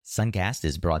Suncast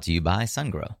is brought to you by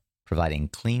SunGrow, providing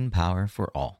clean power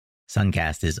for all.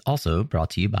 Suncast is also brought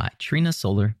to you by Trina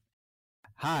Solar.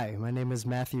 Hi, my name is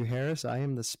Matthew Harris. I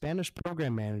am the Spanish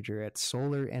Program Manager at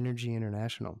Solar Energy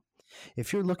International.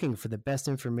 If you're looking for the best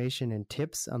information and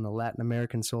tips on the Latin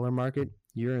American solar market,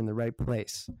 you're in the right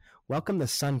place. Welcome to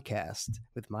Suncast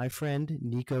with my friend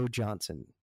Nico Johnson.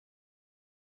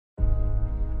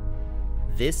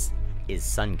 This is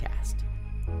Suncast.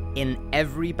 In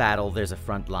every battle, there's a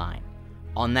front line.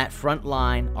 On that front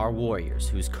line are warriors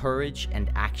whose courage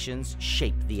and actions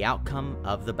shape the outcome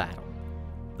of the battle.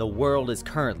 The world is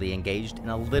currently engaged in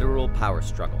a literal power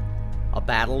struggle, a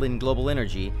battle in global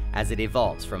energy as it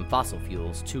evolves from fossil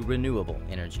fuels to renewable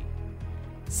energy.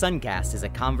 Suncast is a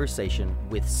conversation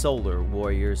with solar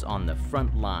warriors on the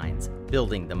front lines,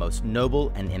 building the most noble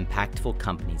and impactful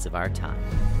companies of our time.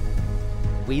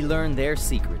 We learn their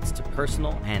secrets to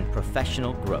personal and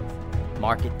professional growth,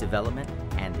 market development,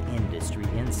 and industry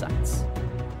insights.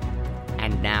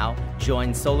 And now,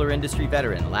 join solar industry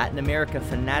veteran, Latin America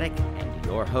fanatic, and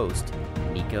your host,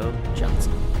 Nico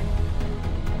Johnson.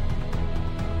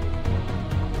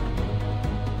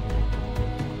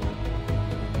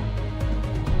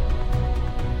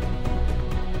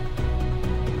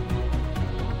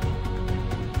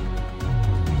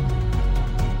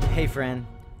 Hey friend,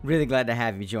 really glad to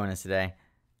have you join us today.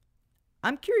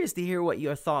 I'm curious to hear what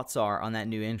your thoughts are on that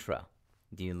new intro.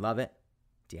 Do you love it?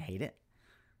 Do you hate it?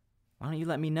 Why don't you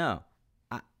let me know?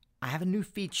 I have a new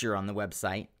feature on the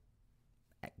website.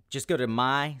 Just go to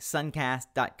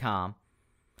mysuncast.com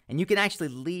and you can actually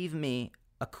leave me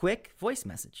a quick voice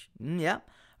message. A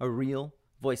real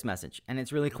voice message. And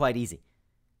it's really quite easy.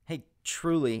 Hey,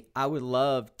 truly, I would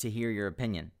love to hear your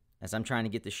opinion as I'm trying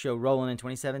to get the show rolling in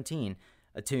 2017,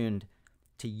 attuned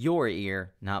to your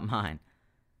ear, not mine.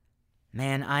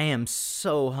 Man, I am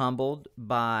so humbled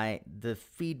by the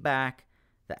feedback,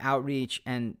 the outreach,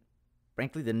 and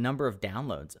frankly, the number of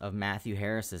downloads of Matthew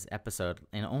Harris's episode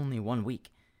in only 1 week.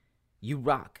 You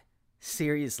rock,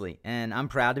 seriously, and I'm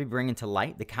proud to be bringing to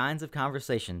light the kinds of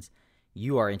conversations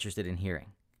you are interested in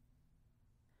hearing.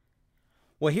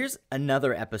 Well, here's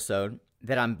another episode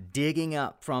that I'm digging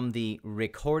up from the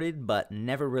recorded but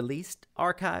never released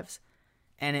archives,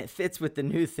 and it fits with the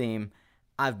new theme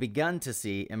I've begun to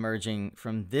see emerging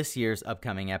from this year's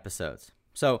upcoming episodes.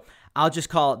 So I'll just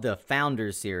call it the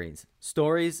Founders Series,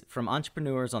 stories from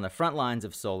entrepreneurs on the front lines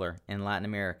of solar in Latin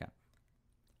America.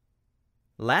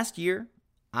 Last year,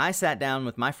 I sat down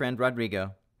with my friend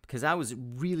Rodrigo because I was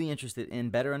really interested in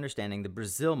better understanding the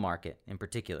Brazil market in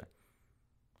particular.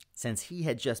 Since he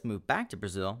had just moved back to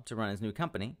Brazil to run his new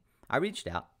company, I reached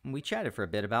out and we chatted for a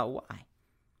bit about why.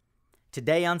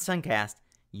 Today on Suncast,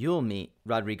 you'll meet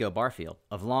Rodrigo Barfield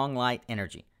of Longlight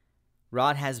Energy.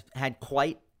 Rod has had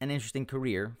quite an interesting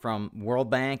career, from World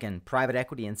Bank and private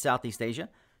equity in Southeast Asia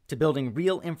to building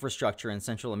real infrastructure in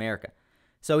Central America.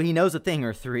 So he knows a thing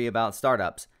or three about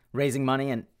startups, raising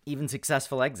money, and even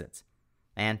successful exits.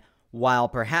 And while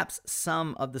perhaps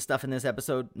some of the stuff in this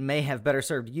episode may have better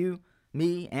served you,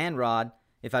 me, and Rod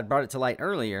if I'd brought it to light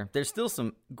earlier, there's still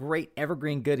some great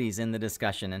evergreen goodies in the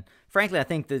discussion. And frankly, I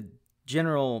think the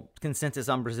general consensus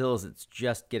on Brazil is it's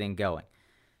just getting going.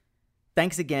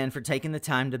 Thanks again for taking the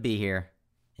time to be here.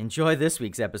 Enjoy this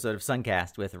week's episode of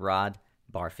Suncast with Rod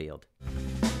Barfield.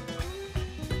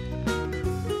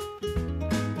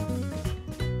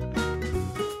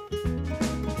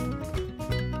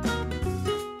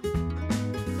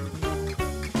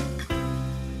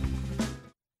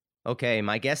 Okay,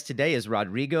 my guest today is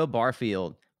Rodrigo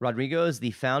Barfield. Rodrigo is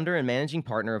the founder and managing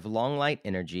partner of Longlight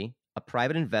Energy, a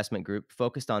private investment group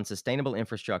focused on sustainable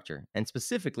infrastructure and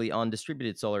specifically on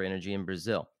distributed solar energy in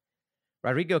Brazil.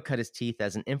 Rodrigo cut his teeth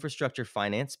as an infrastructure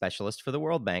finance specialist for the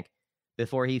World Bank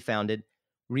before he founded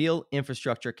Real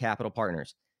Infrastructure Capital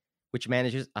Partners, which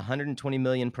manages a $120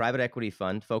 million private equity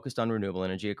fund focused on renewable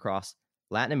energy across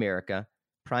Latin America,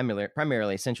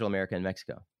 primarily Central America and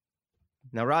Mexico.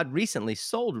 Now, Rod recently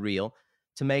sold Real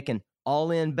to make an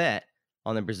all-in bet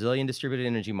on the Brazilian distributed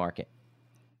energy market.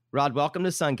 Rod, welcome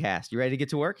to Suncast. You ready to get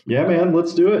to work? Yeah, man,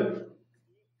 let's do it.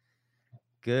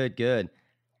 Good.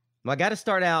 Well, I got to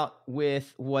start out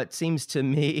with what seems to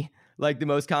me like the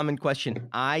most common question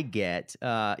I get.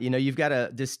 You've got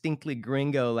a distinctly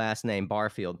gringo last name,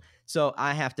 Barfield. So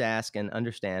I have to ask and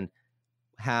understand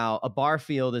how a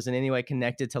Barfield is in any way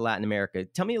connected to Latin America.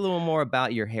 Tell me a little more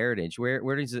about your heritage.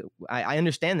 Where does it? I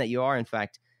understand that you are, in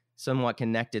fact, somewhat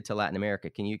connected to Latin America.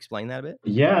 Can you explain that a bit?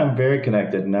 Yeah, I'm very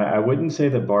connected. And I wouldn't say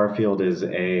that Barfield is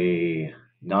a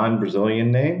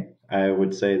non-Brazilian name. I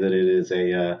would say that it is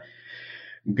a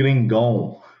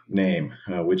gringon name,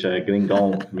 which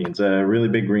gringon means a really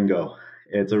big gringo.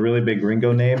 It's a really big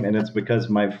gringo name, and it's because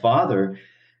my father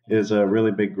is a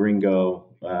really big gringo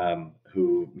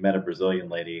who met a Brazilian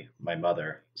lady, my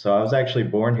mother. So I was actually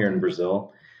born here in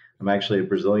Brazil. I'm actually a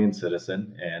Brazilian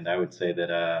citizen, and I would say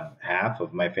that half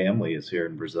of my family is here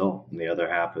in Brazil, and the other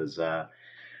half is a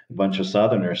bunch of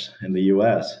Southerners in the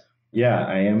U.S. Yeah,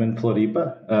 I am in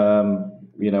Floripa.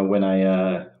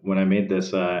 When I made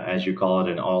this, as you call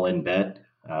it, an all-in bet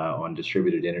on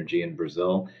distributed energy in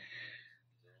Brazil.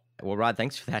 Well, Rod,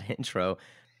 thanks for that intro.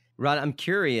 Rod, I'm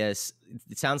curious.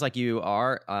 It sounds like you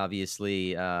are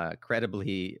obviously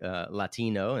credibly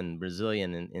Latino and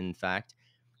Brazilian, in fact,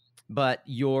 but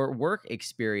your work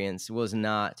experience was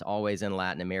not always in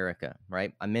Latin America,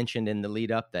 right? I mentioned in the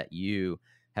lead up that you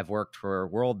have worked for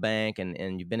World Bank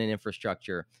and you've been in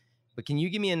infrastructure. But can you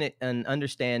give me an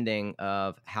understanding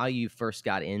of how you first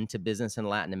got into business in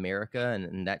Latin America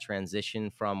and that transition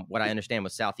from what I understand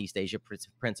was Southeast Asia,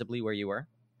 principally where you were?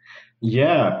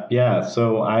 Yeah.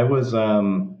 So I was, I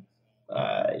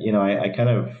kind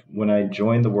of, when I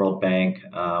joined the World Bank,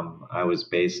 I was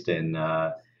based in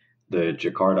the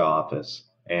Jakarta office,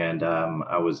 and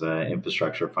I was an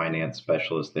infrastructure finance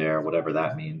specialist there, whatever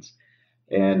that means.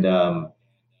 And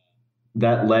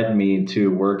that led me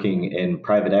to working in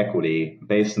private equity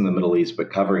based in the Middle East, but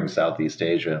covering Southeast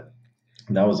Asia.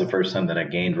 And that was the first time that I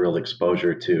gained real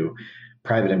exposure to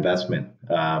private investment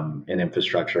in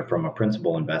infrastructure from a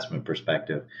principal investment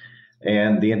perspective.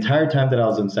 And the entire time that I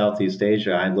was in Southeast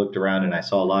Asia, I looked around and I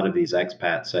saw a lot of these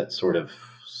expats that sort of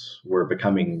were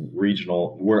becoming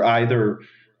regional, were either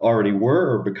already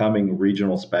were or becoming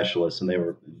regional specialists, and they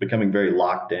were becoming very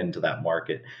locked into that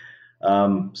market.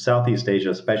 Southeast Asia,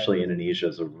 especially Indonesia,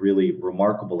 is a really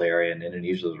remarkable area, and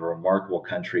Indonesia is a remarkable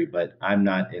country, but I'm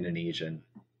not Indonesian.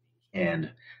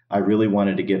 And I really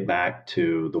wanted to get back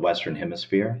to the Western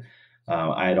Hemisphere.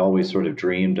 I had always sort of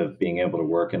dreamed of being able to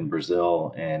work in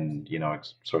Brazil and,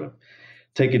 sort of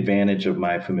take advantage of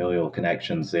my familial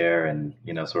connections there and,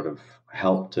 sort of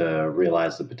help to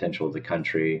realize the potential of the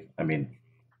country. I mean,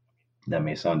 that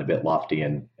may sound a bit lofty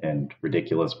and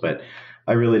ridiculous, but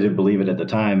I really did believe it at the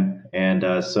time. And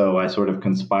so I sort of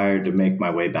conspired to make my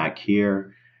way back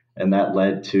here. And that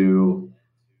led to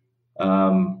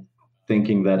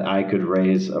thinking that I could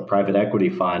raise a private equity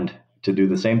fund to do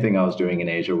the same thing I was doing in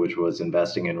Asia, which was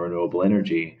investing in renewable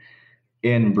energy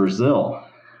in Brazil.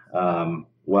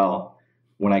 Well,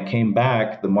 when I came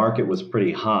back, the market was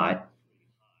pretty hot,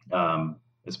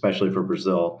 especially for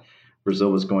Brazil.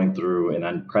 Brazil was going through an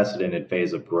unprecedented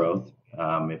phase of growth.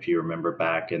 If you remember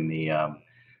back in the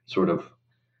sort of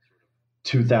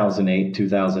 2008,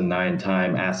 2009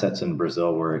 time, assets in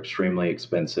Brazil were extremely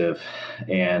expensive,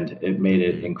 and it made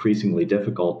it increasingly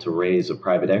difficult to raise a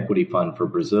private equity fund for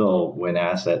Brazil when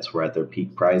assets were at their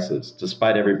peak prices.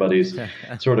 Despite everybody's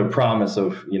sort of promise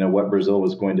of, what Brazil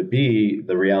was going to be,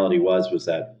 the reality was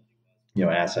that,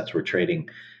 assets were trading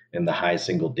in the high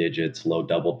single digits, low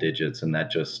double digits, and that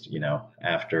just,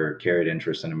 after carried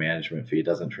interest and a management fee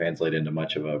doesn't translate into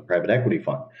much of a private equity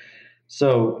fund.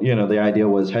 So, the idea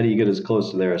was, how do you get as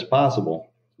close to there as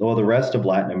possible? Well, the rest of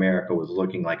Latin America was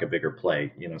looking like a bigger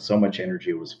play. So much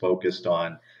energy was focused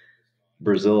on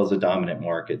Brazil as a dominant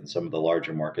market, and some of the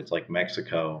larger markets like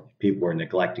Mexico. People were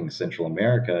neglecting Central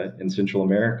America, and Central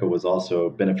America was also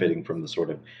benefiting from the sort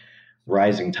of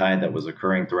rising tide that was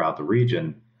occurring throughout the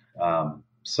region.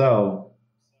 So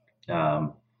I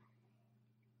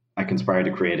conspired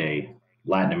to create a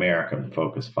Latin American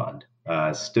focused fund.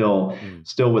 Still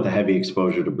with a heavy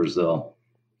exposure to Brazil.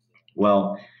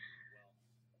 Well,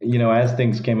 as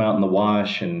things came out in the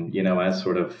wash and, as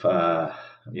sort of,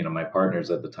 my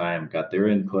partners at the time got their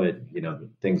input,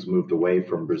 things moved away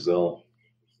from Brazil.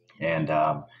 And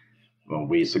when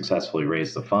we successfully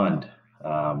raised the fund,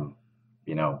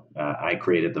 I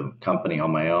created the company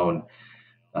on my own,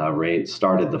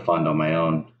 started the fund on my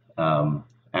own.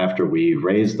 After we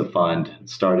raised the fund,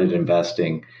 started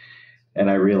investing, and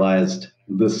I realized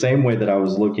the same way that I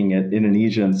was looking at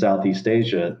Indonesia and Southeast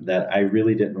Asia, that I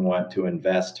really didn't want to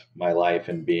invest my life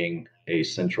in being a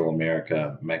Central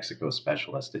America, Mexico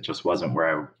specialist. It just wasn't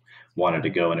where I wanted to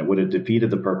go, and it would have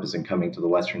defeated the purpose in coming to the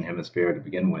Western Hemisphere to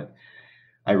begin with.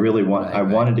 I really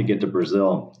wanted to get to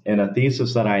Brazil, and a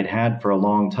thesis that I'd had for a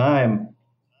long time,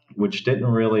 which didn't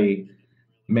really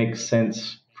make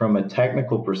sense from a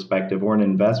technical perspective or an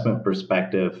investment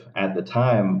perspective at the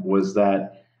time, was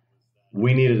that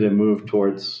we needed to move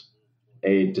towards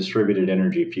a distributed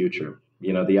energy future.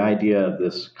 The idea of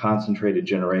this concentrated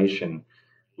generation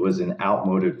was an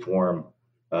outmoded form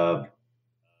of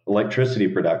electricity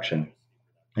production.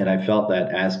 And I felt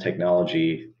that as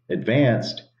technology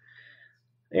advanced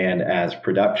and as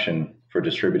production for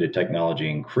distributed technology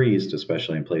increased,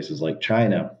 especially in places like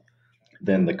China,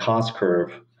 then the cost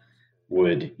curve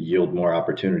would yield more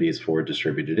opportunities for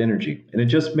distributed energy. And it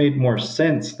just made more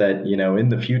sense that, in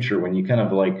the future, when you kind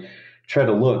of like try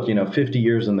to look, 50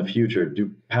 years in the future,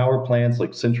 do power plants,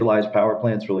 like centralized power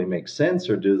plants, really make sense?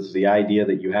 Or does the idea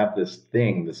that you have this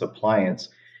thing, this appliance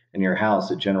in your house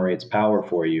that generates power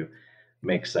for you,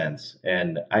 make sense?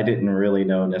 And I didn't really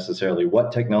know necessarily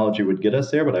what technology would get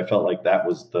us there, but I felt like that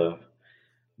was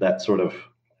that sort of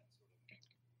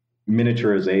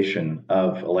miniaturization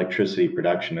of electricity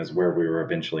production is where we were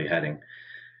eventually heading.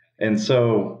 And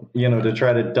so, to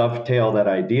try to dovetail that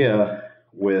idea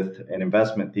with an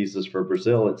investment thesis for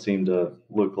Brazil, it seemed to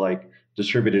look like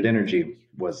distributed energy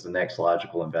was the next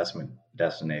logical investment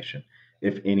destination,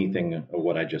 if anything of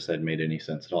what I just said made any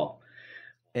sense at all.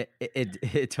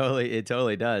 It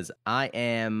totally does. I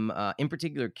am in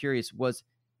particular curious, was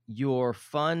your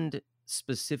fund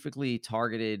specifically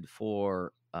targeted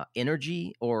for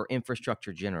energy or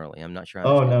infrastructure generally? I'm not sure.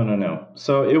 Oh, no.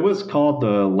 So it was called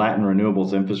the Latin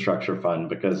Renewables Infrastructure Fund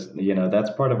because, that's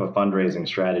part of a fundraising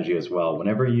strategy as well.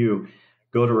 Whenever you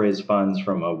go to raise funds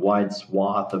from a wide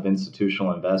swath of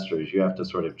institutional investors, you have to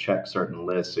sort of check certain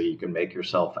lists so you can make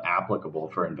yourself applicable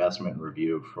for investment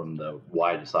review from the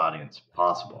widest audience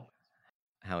possible.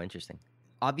 How interesting.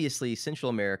 Obviously, Central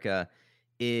America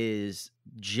is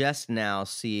just now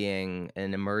seeing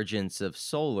an emergence of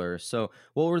solar. So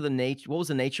what was the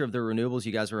nature of the renewables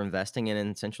you guys were investing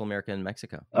in Central America and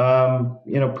Mexico? Primarily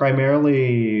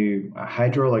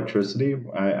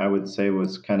hydroelectricity, I would say,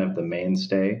 was kind of the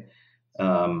mainstay.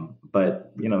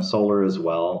 But solar as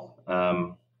well.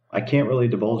 I can't really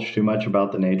divulge too much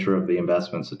about the nature of the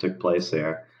investments that took place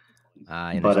there.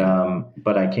 But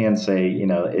I can say,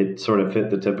 it sort of fit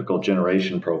the typical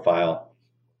generation profile,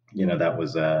 that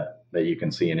was that you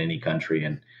can see in any country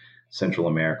in Central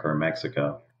America or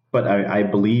Mexico. But I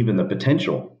believe in the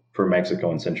potential for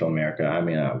Mexico and Central America. I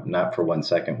mean, not for 1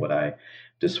 second would I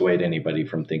dissuade anybody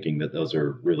from thinking that those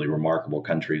are really remarkable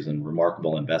countries and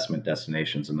remarkable investment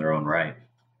destinations in their own right.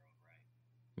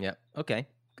 Yeah. Okay.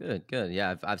 Good.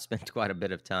 Yeah, I've spent quite a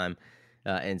bit of time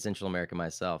in Central America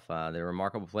myself. They're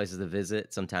remarkable places to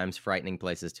visit, sometimes frightening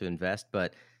places to invest,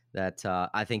 but that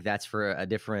I think that's for a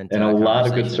different and a lot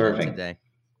of good surfing today.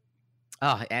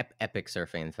 Oh, epic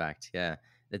surfing, in fact. Yeah.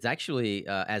 It's actually,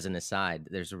 as an aside,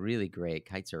 there's really great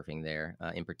kite surfing there,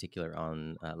 in particular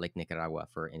on Lake Nicaragua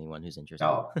for anyone who's interested.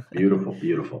 Oh,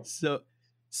 beautiful.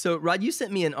 So Rod, you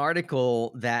sent me an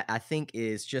article that I think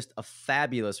is just a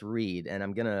fabulous read, and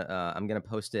I'm gonna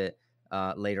post it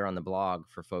later on the blog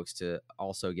for folks to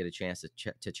also get a chance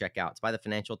to check out. It's by the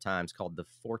Financial Times, called "The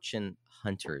Fortune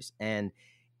Hunters," and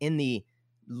in the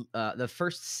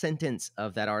first sentence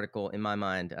of that article, in my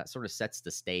mind, sort of sets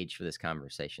the stage for this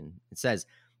conversation. It says,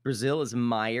 Brazil is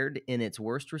mired in its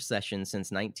worst recession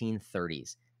since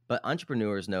 1930s, but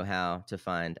entrepreneurs know how to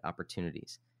find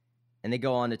opportunities. And they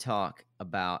go on to talk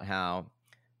about how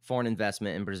foreign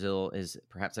investment in Brazil is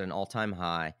perhaps at an all-time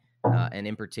high, and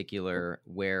in particular,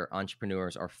 where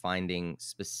entrepreneurs are finding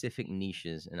specific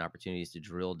niches and opportunities to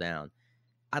drill down.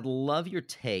 I'd love your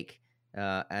take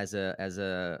as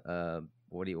a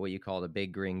what you call it, a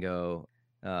big gringo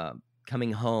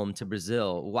coming home to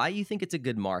Brazil. Why you think it's a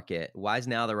good market? Why is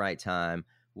now the right time?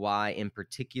 Why in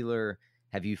particular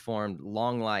have you formed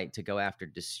Longlight to go after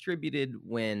distributed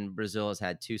when Brazil has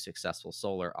had 2 successful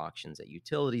solar auctions at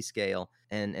utility scale?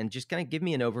 And just kind of give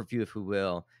me an overview, if you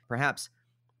will. Perhaps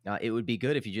it would be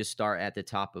good if you just start at the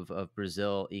top of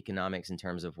Brazil economics in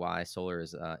terms of why solar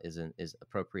is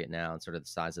appropriate now and sort of the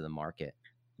size of the market.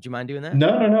 Would you mind doing that?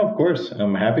 No, of course.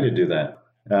 I'm happy to do that.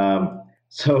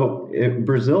 So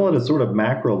Brazil at a sort of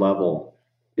macro level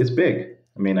is big.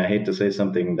 I mean, I hate to say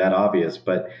something that obvious,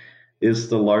 but it's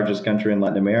the largest country in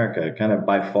Latin America, kind of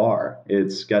by far.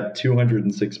 It's got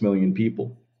 206 million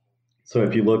people. So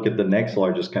if you look at the next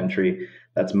largest country,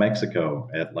 that's Mexico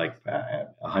at like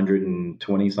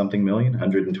 120 something million,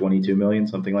 122 million,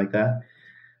 something like that.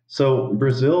 So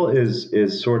Brazil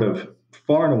is sort of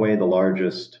far and away the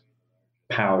largest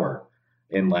power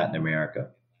in Latin America.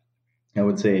 I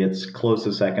would say its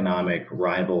closest economic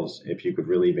rivals, if you could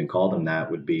really even call them that,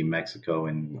 would be Mexico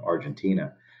and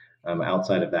Argentina.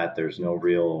 Outside of that, there's no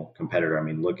real competitor. I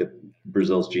mean, look at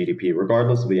Brazil's GDP,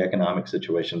 regardless of the economic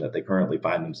situation that they currently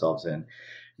find themselves in.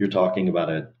 You're talking about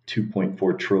a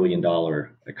 $2.4 trillion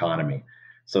economy.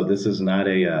 So this is not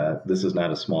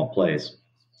a small place.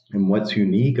 And what's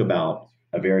unique about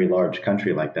a very large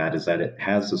country like that is that it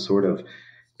has the sort of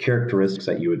characteristics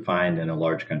that you would find in a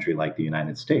large country like the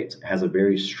United States. It has a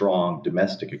very strong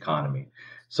domestic economy.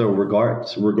 So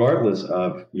regardless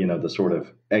of, the sort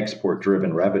of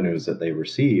export-driven revenues that they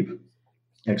receive,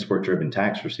 export-driven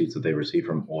tax receipts that they receive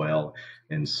from oil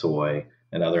and soy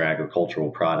and other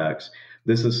agricultural products,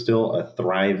 this is still a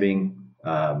thriving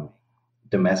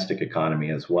domestic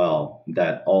economy as well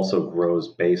that also grows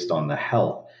based on the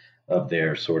health of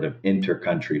their sort of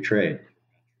inter-country trade.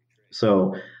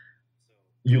 So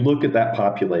you look at that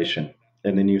population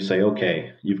and then you say,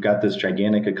 okay, you've got this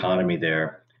gigantic economy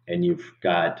there, and you've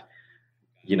got,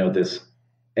 this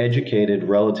educated,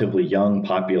 relatively young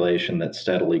population that's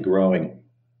steadily growing.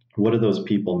 What do those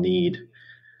people need?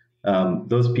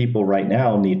 Those people right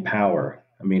now need power.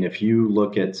 I mean, if you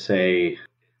look at, say,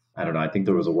 I don't know, I think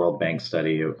there was a World Bank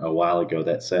study a while ago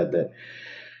that said that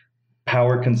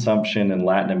power consumption in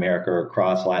Latin America or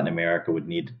across Latin America would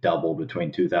need to double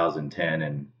between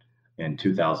 2010 and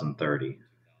 2030.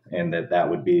 And that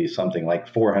would be something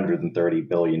like $430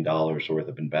 billion worth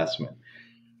of investment.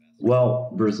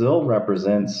 Well, Brazil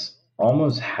represents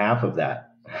almost half of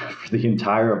that for the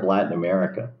entire of Latin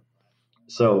America.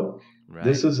 So Right.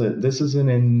 this is an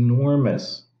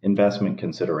enormous investment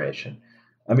consideration.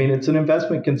 I mean, it's an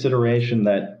investment consideration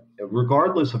that,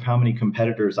 regardless of how many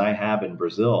competitors I have in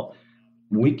Brazil,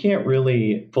 we can't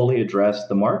really fully address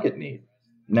the market need.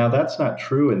 Now, that's not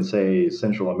true in, say,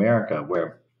 Central America,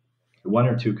 where one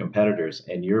or two competitors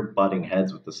and you're butting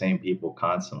heads with the same people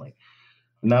constantly.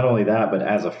 Not only that, but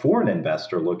as a foreign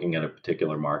investor looking at a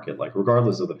particular market, like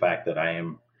regardless of the fact that I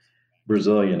am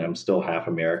Brazilian, I'm still half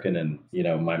American, and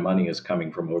my money is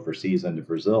coming from overseas into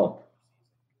Brazil.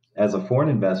 As a foreign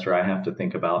investor, I have to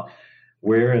think about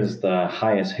where is the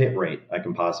highest hit rate I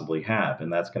can possibly have,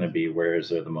 and that's going to be where is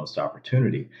there the most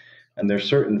opportunity. And there's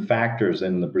certain factors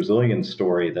in the Brazilian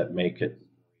story that make it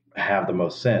have the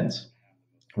most sense.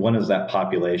 One is that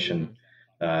population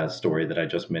story that I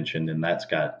just mentioned, and that's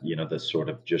got this sort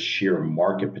of just sheer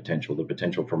market potential, the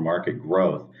potential for market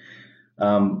growth.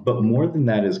 But more than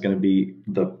that is going to be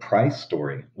the price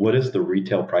story. What is the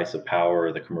retail price of power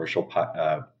or the commercial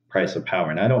price of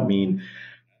power? And I don't mean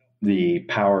the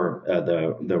power,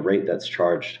 the rate that's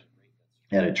charged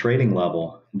at a trading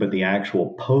level, but the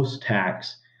actual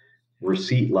post-tax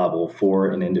receipt level for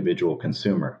an individual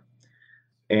consumer.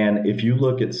 And if you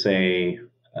look at, say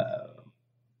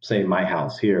my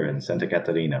house here in Santa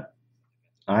Catarina,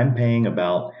 I'm paying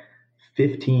about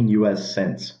 15 US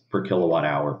cents per kilowatt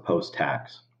hour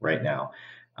post-tax right now.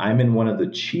 I'm in one of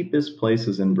the cheapest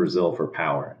places in Brazil for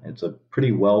power. It's a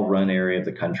pretty well-run area of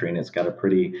the country, and it's got a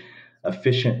pretty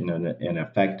efficient and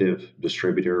effective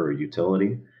distributor or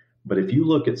utility. But if you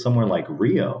look at somewhere like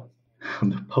Rio,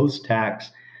 the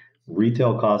post-tax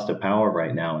retail cost of power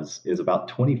right now is about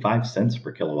 25 cents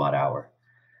per kilowatt hour.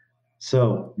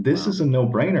 So this is a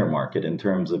no-brainer market in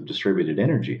terms of distributed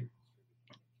energy.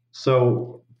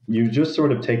 So you just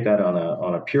sort of take that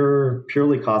on a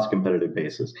purely cost competitive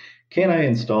basis. Can I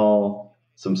install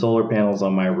some solar panels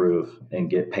on my roof and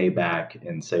get payback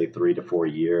in, say, 3 to 4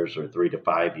 years or 3 to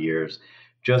 5 years,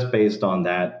 just based on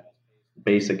that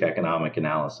basic economic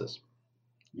analysis?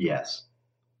 Yes,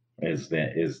 is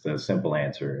the simple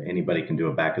answer. Anybody can do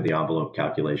a back of the envelope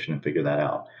calculation and figure that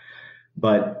out.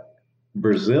 But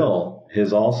Brazil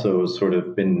has also sort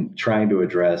of been trying to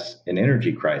address an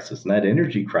energy crisis. And that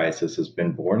energy crisis has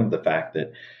been born of the fact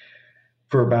that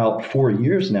for about 4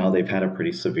 years now, they've had a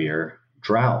pretty severe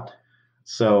drought.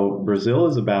 So Brazil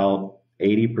is about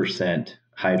 80%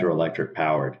 hydroelectric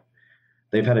powered.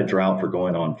 They've had a drought for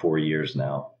going on 4 years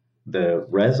now. The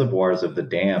reservoirs of the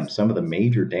dams, some of the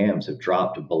major dams, have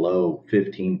dropped below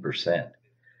 15%.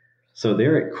 So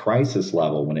they're at crisis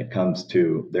level when it comes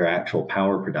to their actual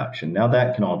power production. Now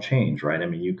that can all change, right? I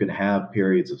mean, you can have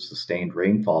periods of sustained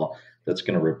rainfall that's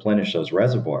going to replenish those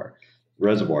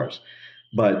reservoirs.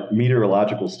 But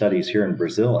meteorological studies here in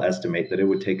Brazil estimate that it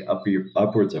would take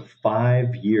upwards of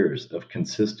 5 years of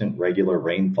consistent, regular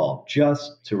rainfall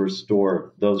just to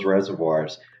restore those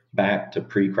reservoirs back to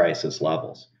pre-crisis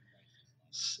levels.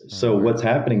 So what's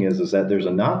happening is that there's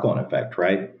a knock-on effect,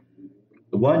 right?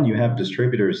 One, you have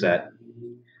distributors that,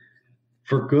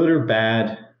 for good or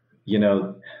bad,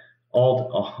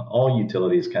 all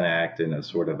utilities kind of act in a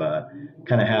sort of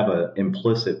have an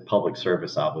implicit public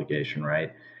service obligation,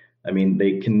 right? I mean,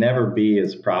 they can never be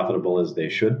as profitable as they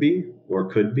should be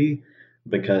or could be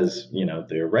because,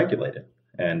 they're regulated.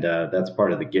 And that's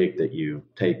part of the gig that you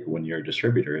take when you're a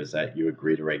distributor, is that you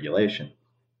agree to regulation.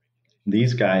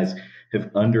 These guys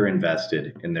have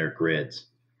underinvested in their grids,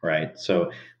 right?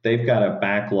 So they've got a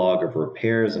backlog of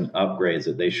repairs and upgrades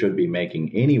that they should be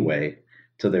making anyway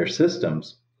to their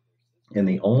systems. And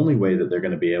the only way that they're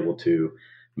going to be able to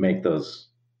make those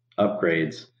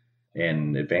upgrades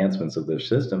and advancements of their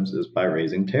systems is by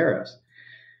raising tariffs.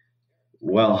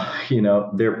 Well,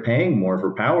 they're paying more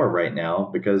for power right now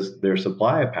because their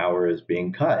supply of power is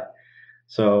being cut.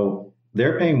 So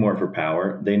they're paying more for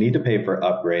power. They need to pay for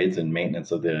upgrades and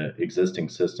maintenance of the existing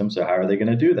system. So how are they going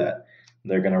to do that?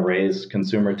 They're going to raise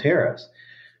consumer tariffs.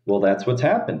 Well, that's what's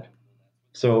happened.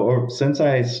 So since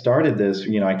I started this,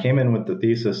 I came in with the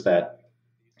thesis that,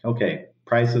 okay,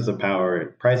 price of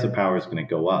power is going to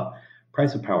go up.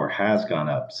 Price of power has gone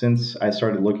up. Since I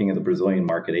started looking at the Brazilian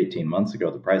market 18 months ago,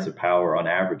 the price of power on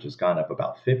average has gone up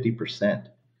about 50%.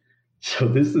 So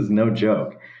this is no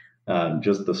joke,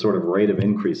 just the sort of rate of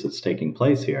increase that's taking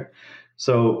place here.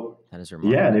 So that is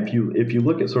remarkable. Yeah, and if you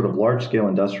look at sort of large-scale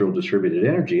industrial distributed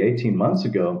energy, 18 months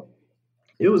ago,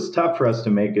 it was tough for us to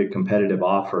make a competitive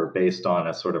offer based on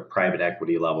a sort of private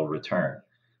equity level return.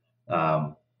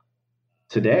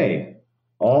 Today,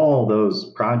 all those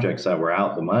projects that were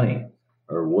out the money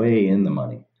are way in the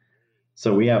money.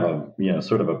 So we have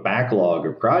sort of a backlog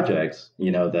of projects,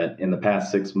 that in the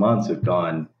past 6 months have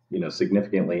gone,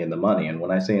 significantly in the money. And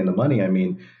when I say in the money, I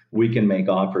mean, we can make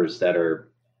offers that are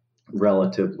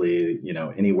relatively,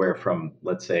 anywhere from,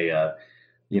 let's say,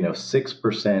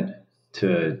 6%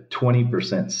 to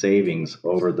 20% savings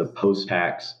over the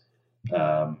post-tax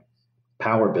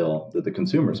power bill that the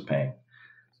consumer is paying.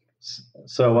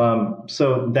 So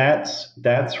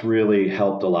that's really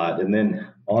helped a lot. And then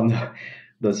on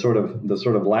the sort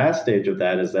of last stage of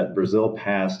that is that Brazil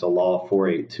passed a law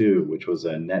 482, which was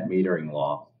a net metering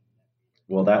law.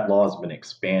 Well, that law has been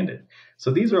expanded.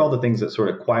 So these are all the things that sort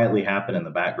of quietly happen in the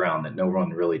background that no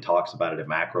one really talks about at a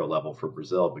macro level for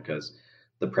Brazil, because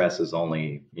the press is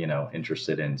only,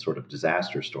 interested in sort of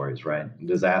disaster stories, right?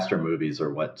 Disaster movies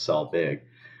are what sell big.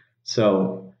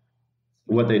 So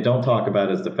what they don't talk about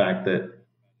is the fact that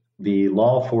the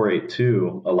law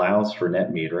 482 allows for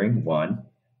net metering, one.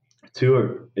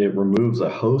 Two, it removes a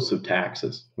host of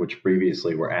taxes, which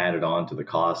previously were added on to the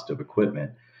cost of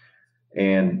equipment.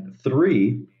 And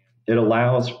three, it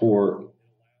allows for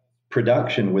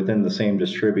production within the same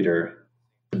distributor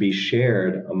to be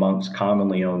shared amongst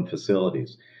commonly owned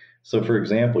facilities. So, for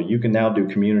example, you can now do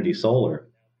community solar,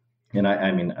 and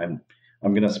I'm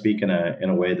going to speak in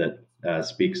a way that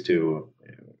speaks to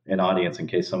an audience in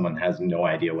case someone has no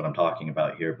idea what I'm talking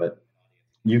about here. But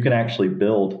you can actually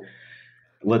build.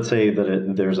 Let's say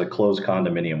that there's a closed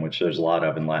condominium, which there's a lot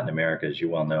of in Latin America, as you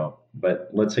well know. But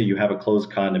let's say you have a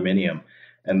closed condominium,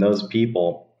 and those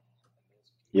people.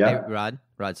 Yeah. Hey,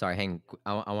 Rod, sorry, hang.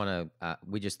 I want to.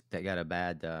 We just got a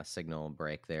bad signal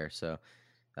break there. So,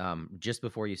 just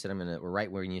before you said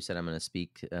right when you said I'm gonna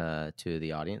speak to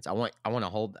the audience, I want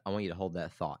you to hold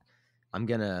that thought. I'm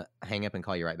gonna hang up and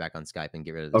call you right back on Skype and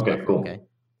get rid of this. Okay, cool. Okay.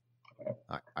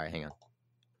 All right, hang on.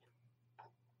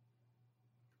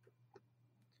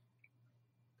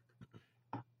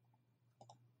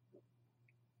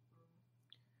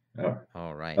 Oh.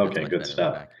 All right. Okay, good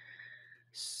stuff.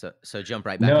 So jump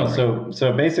right back. No,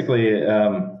 so basically,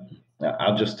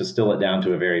 I'll just distill it down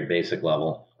to a very basic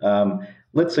level.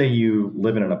 Let's say you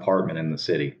live in an apartment in the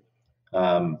city,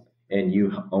 and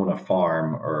you own a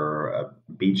farm or a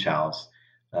beach house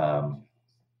on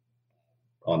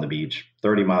the beach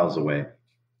 30 miles away,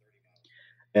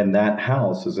 and that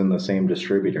house is in the same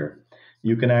distributor.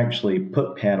 You can actually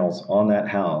put panels on that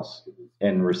house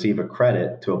and receive a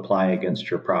credit to apply against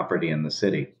your property in the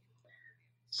city.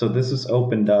 So this has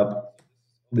opened up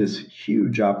this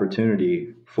huge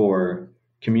opportunity for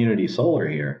community solar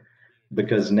here,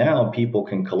 because now people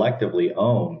can collectively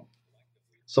own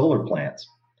solar plants.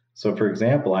 So for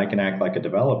example, I can act like a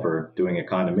developer doing a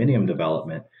condominium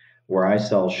development where I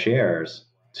sell shares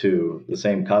to the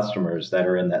same customers that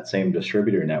are in that same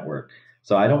distributor network.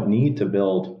 So I don't need to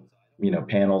build,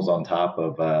 panels on top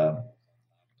of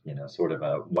sort of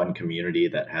a one community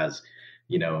that has,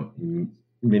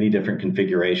 many different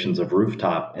configurations of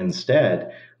rooftop.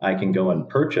 Instead, I can go and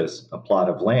purchase a plot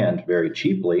of land very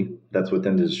cheaply that's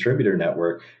within the distributor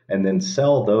network, and then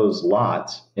sell those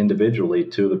lots individually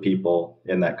to the people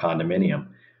in that condominium.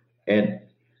 And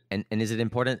is it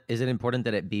important? Is it important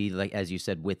that it be, like, as you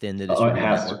said, within the distributor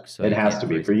network? So it has to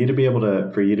be for you to be able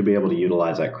to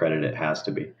utilize that credit. It has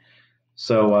to be.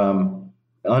 So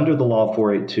under the law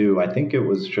 482, I think it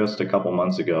was just a couple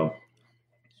months ago,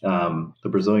 the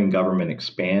Brazilian government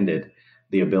expanded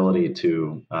the ability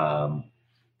to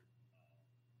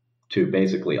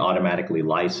basically automatically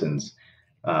license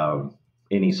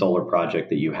any solar project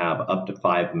that you have up to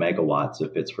 5 megawatts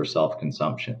if it's for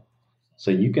self-consumption. So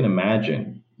you can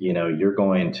imagine, you're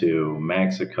going to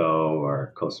Mexico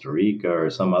or Costa Rica or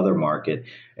some other market,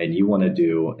 and you want to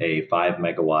do a 5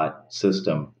 megawatt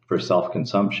system for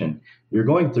self-consumption, you're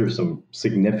going through some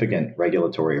significant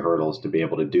regulatory hurdles to be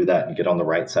able to do that and get on the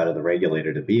right side of the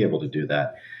regulator to be able to do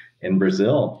that. In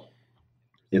Brazil,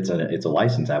 it's a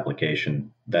license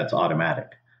application that's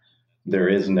automatic. There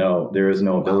is no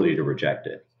ability to reject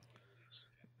it.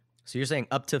 So you're saying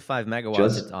up to 5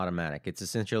 megawatts, it's automatic. It's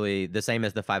essentially the same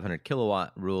as the 500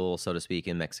 kilowatt rule, so to speak,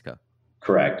 in Mexico.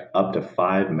 Correct. Up to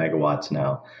 5 megawatts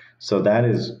now. So that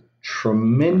has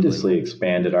tremendously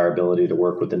expanded our ability to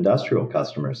work with industrial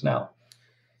customers now.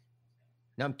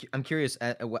 Now, I'm curious,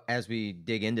 as we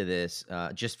dig into this,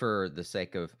 just for the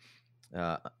sake of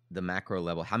the macro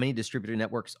level, how many distributor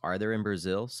networks are there in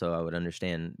Brazil? So I would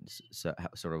understand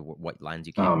sort of what lines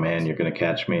you can. Oh man, you're going to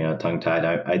catch me tongue-tied.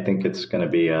 I think it's going to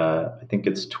be. I think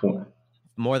it's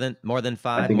more than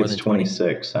 5. I think it's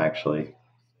 26 actually.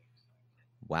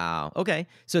 Wow. Okay,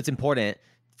 so it's important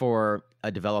for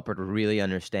a developer to really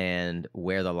understand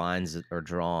where the lines are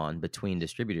drawn between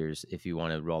distributors if you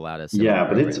want to roll out a but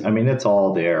program. It's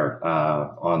all there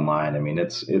online. I mean,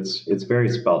 it's very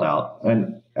spelled out.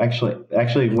 And actually,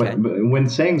 okay. when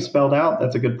saying spelled out,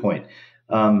 that's a good point.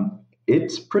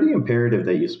 It's pretty imperative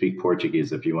that you speak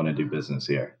Portuguese if you want to do business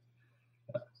here.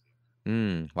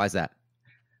 Why is that?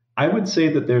 I would say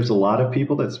that there's a lot of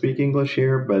people that speak English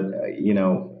here, but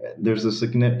there's a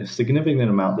significant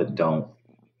amount that don't.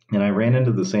 And I ran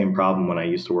into the same problem when I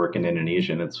used to work in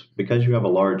Indonesia. And it's because you have a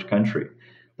large country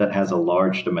that has a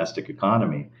large domestic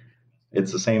economy.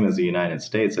 It's the same as the United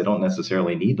States. They don't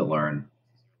necessarily need to learn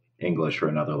English or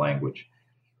another language.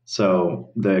 So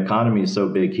the economy is so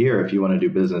big here. If you want to do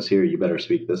business here, you better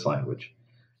speak this language.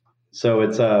 So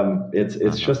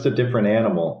it's just a different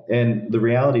animal. And the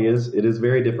reality is it is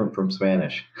very different from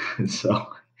Spanish. So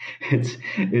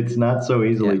it's not so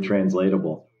easily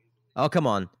translatable. Oh, come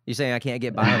on. You're saying I can't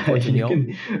get by on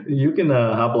Portuñol? you can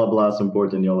habla some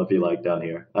Portuñol if you like down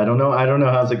here. I don't know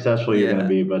how successful you're going to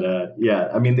be, but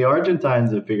the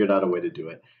Argentines have figured out a way to do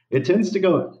it. It tends to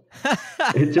go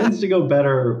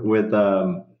better with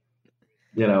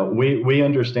we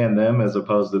understand them as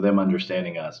opposed to them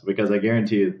understanding us, because I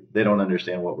guarantee you they don't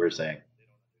understand what we're saying.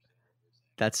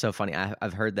 That's so funny.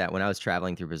 I've heard that when I was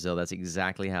traveling through Brazil. That's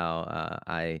exactly how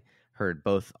I heard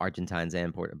both Argentines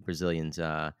and Brazilians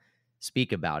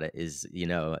speak about it. Is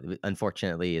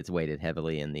unfortunately it's weighted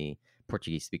heavily in the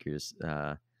Portuguese speakers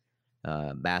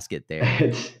basket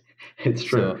there. It's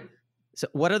true. So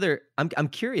what other? I'm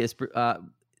curious.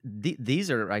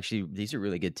 These are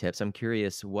really good tips. I'm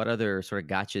curious what other sort of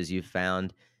gotchas you've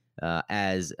found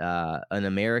as an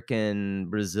American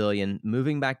Brazilian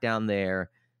moving back down there,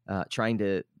 trying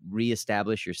to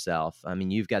reestablish yourself. I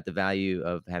mean, you've got the value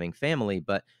of having family,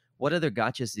 but what other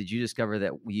gotchas did you discover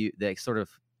that you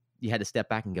had to step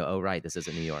back and go, oh, right, this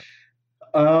isn't New York?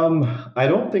 I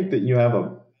don't think that you have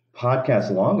a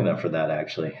podcast long enough for that,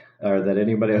 actually, or that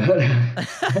anybody.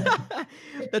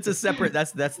 That's a separate.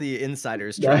 That's the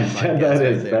Insider's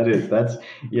That is.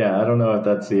 I don't know if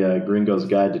that's the Gringo's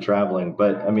Guide to Traveling,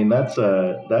 but I mean that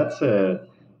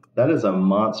is a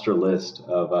monster list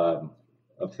of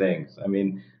things. I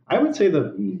mean, I would say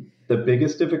the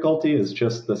biggest difficulty is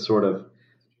just the sort of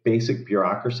basic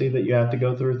bureaucracy that you have to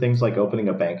go through. Things like opening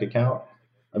a bank account.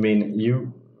 I mean,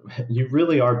 you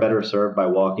really are better served by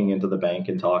walking into the bank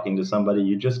and talking to somebody.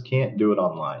 You just can't do it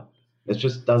online. It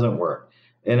just doesn't work.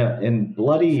 And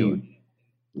bloody,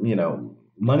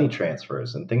 money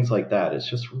transfers and things like that. It's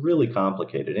just really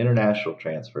complicated. International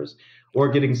transfers or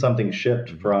getting something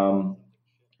shipped from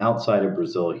outside of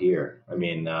Brazil here. I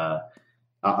mean,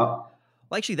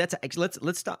 actually,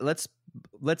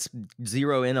 let's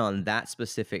zero in on that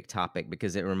specific topic,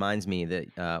 because it reminds me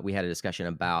that we had a discussion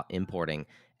about importing,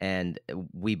 and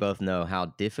we both know how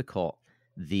difficult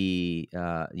the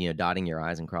dotting your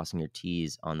I's and crossing your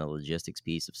T's on the logistics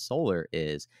piece of solar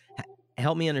is.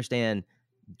 Help me understand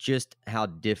just how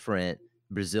different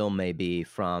Brazil may be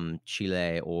from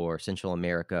Chile or Central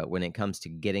America when it comes to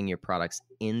getting your products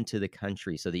into the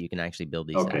country so that you can actually build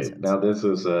these assets. Okay, now this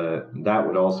is that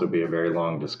would also be a very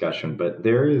long discussion, but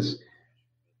there is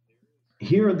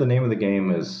here the name of the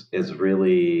game is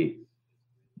really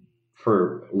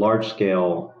for large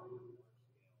scale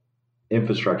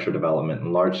infrastructure development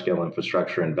and large scale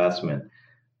infrastructure investment.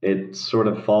 It sort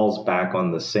of falls back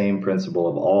on the same principle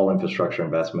of all infrastructure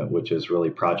investment, which is really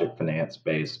project finance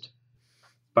based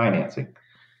financing.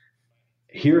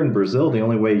 Here in Brazil, the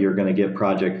only way you're going to get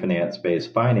project finance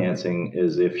based financing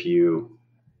is if you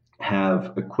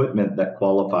have equipment that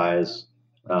qualifies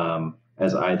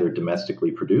as either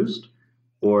domestically produced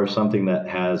or something that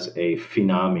has a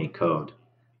FINAME code.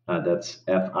 That's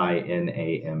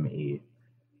FINAME.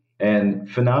 And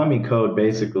FINAME code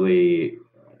basically,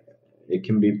 it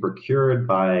can be procured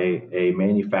by a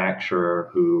manufacturer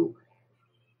who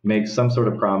makes some sort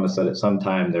of promise that at some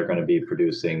time they're going to be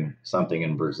producing something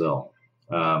in Brazil.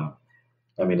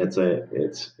 I mean, it's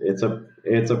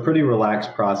a pretty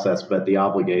relaxed process, but the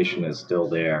obligation is still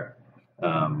there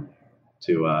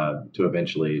to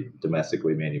eventually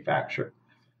domestically manufacture.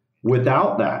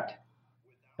 Without that,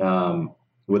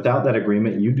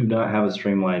 agreement, you do not have a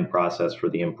streamlined process for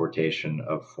the importation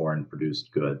of foreign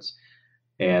produced goods,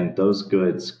 and those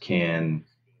goods can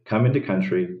come into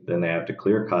country, then they have to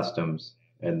clear customs,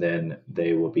 and then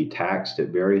they will be taxed at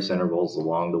various intervals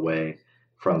along the way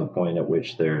from the point at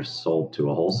which they're sold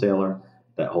to a wholesaler.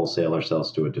 That wholesaler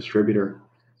sells to a distributor.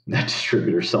 That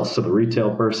distributor sells to the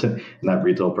retail person, and that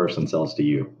retail person sells to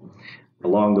you.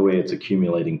 Along the way, it's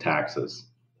accumulating taxes,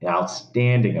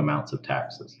 outstanding amounts of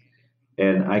taxes.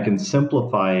 And I can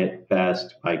simplify it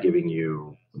best by giving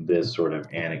you this sort of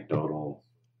anecdotal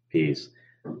piece.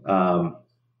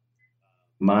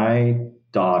 My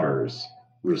daughters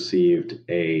received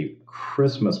a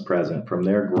Christmas present from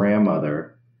their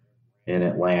grandmother in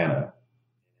Atlanta.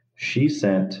 She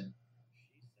sent,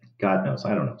 God knows,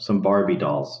 I don't know, some Barbie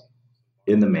dolls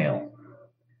in the mail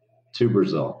to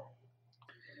Brazil.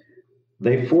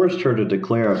 They forced her to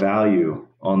declare a value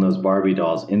on those Barbie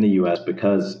dolls in the U.S.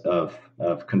 because of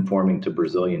conforming to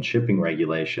Brazilian shipping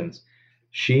regulations.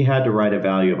 She had to write a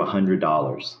value of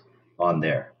 $100 on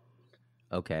there.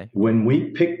 Okay. When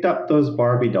we picked up those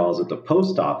Barbie dolls at the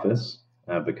post office,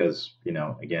 because,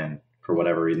 again, for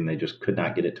whatever reason, they just could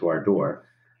not get it to our door.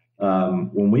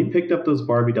 When we picked up those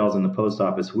Barbie dolls in the post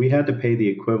office, we had to pay the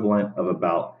equivalent of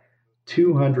about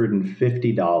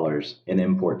 $250 in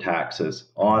import taxes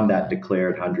on that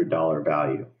declared $100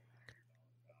 value.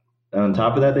 And on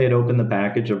top of that, they had opened the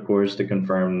package, of course, to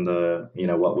confirm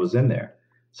what was in there.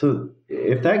 So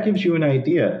if that gives you an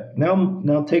idea,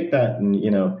 now take that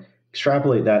and,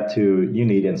 extrapolate that to, you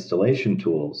need installation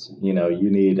tools. You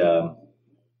need,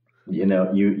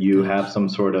 you have some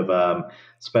sort of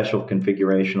special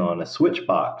configuration on a switch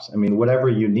box. I mean, whatever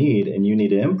you need, and you need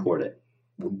to import it.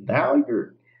 Now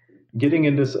you're getting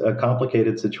into a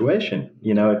complicated situation.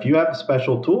 If you have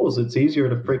special tools, it's easier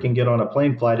to freaking get on a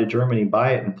plane, fly to Germany,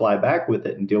 buy it, and fly back with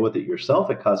it and deal with it yourself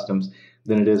at customs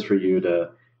than it is for you to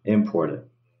import it.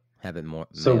 Have it more.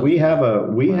 So we have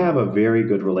a very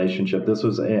good relationship.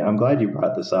 I'm glad you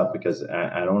brought this up, because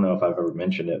I don't know if I've ever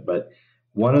mentioned it, but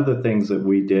one of the things that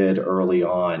we did early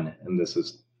on, and this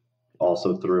is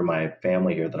also through my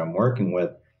family here that I'm working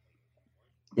with,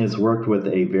 is worked with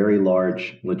a very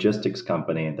large logistics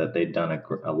company that they've done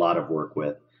a lot of work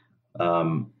with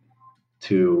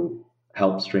to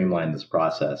help streamline this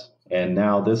process. And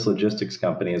now this logistics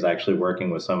company is actually working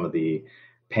with some of the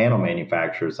panel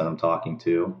manufacturers that I'm talking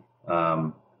to,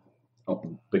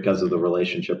 because of the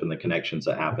relationship and the connections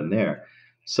that happen there.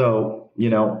 So,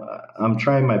 I'm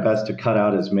trying my best to cut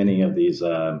out as many of these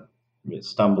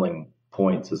stumbling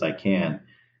points as I can.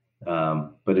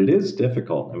 But it is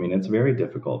difficult. I mean, it's very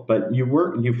difficult. But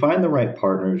you find the right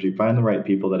partners, you find the right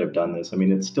people that have done this. I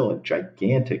mean, it's still a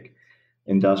gigantic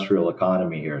industrial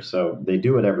economy here. So they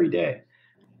do it every day.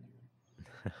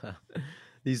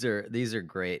 These are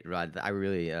great, Rod. I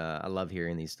really I love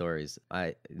hearing these stories.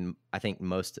 I think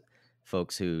most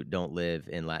folks who don't live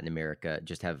in Latin America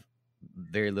just have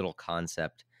very little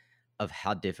concept of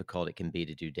how difficult it can be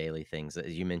to do daily things.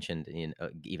 As you mentioned,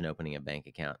 even opening a bank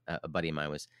account. A buddy of mine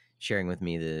was sharing with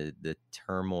me the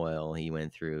turmoil he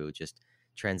went through just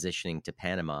transitioning to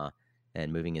Panama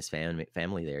and moving his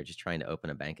family there, just trying to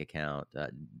open a bank account,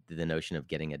 the notion of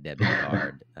getting a debit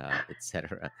card, et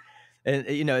cetera. And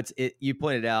you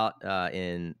pointed out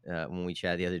when we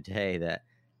chatted the other day that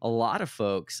a lot of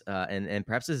folks, and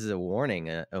perhaps this is a warning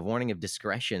of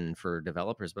discretion for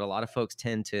developers, but a lot of folks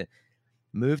tend to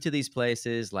move to these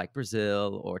places like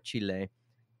Brazil or Chile,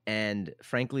 and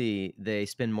frankly, they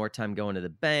spend more time going to the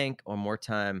bank or more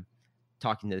time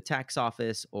talking to the tax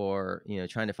office or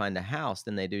trying to find a house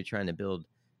than they do trying to build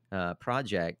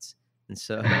projects. And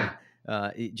so.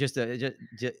 You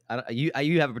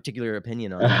have a particular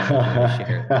opinion on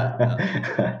that.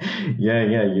 Yeah.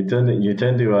 You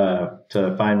tend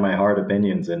to find my hard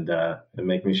opinions and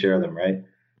make me share them, right?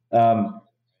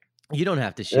 You don't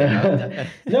have to share.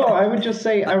 No, I would just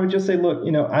say,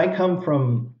 look, I come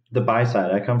from the buy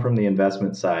side. I come from the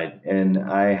investment side, and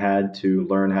I had to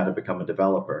learn how to become a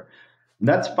developer.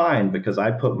 That's fine, because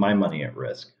I put my money at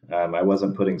risk. I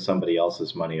wasn't putting somebody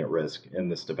else's money at risk in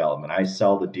this development. I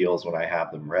sell the deals when I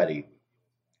have them ready,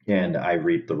 and I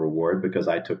reap the reward because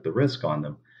I took the risk on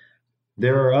them.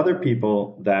 There are other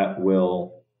people that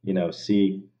will,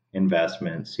 seek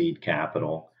investment, seed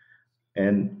capital,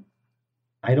 and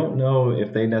I don't know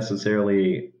if they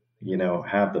necessarily,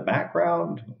 have the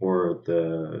background or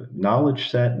the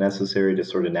knowledge set necessary to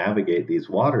sort of navigate these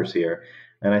waters here.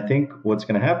 And I think what's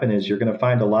going to happen is you're going to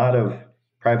find a lot of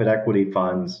private equity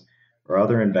funds or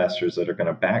other investors that are going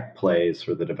to back plays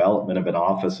for the development of an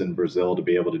office in Brazil to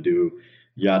be able to do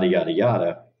yada, yada,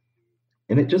 yada.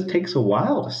 And it just takes a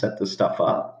while to set this stuff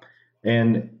up.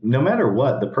 And no matter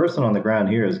what, the person on the ground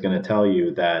here is going to tell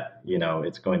you that,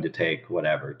 it's going to take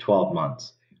whatever, 12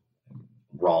 months.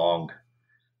 Wrong.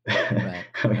 Right,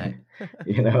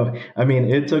 I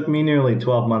mean, it took me nearly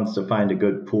 12 months to find a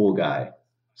good pool guy.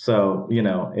 So,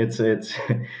 it's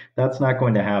that's not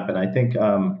going to happen.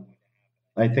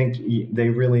 I think they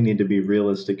really need to be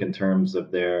realistic in terms of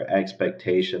their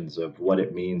expectations of what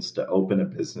it means to open a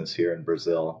business here in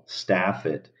Brazil, staff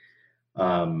it,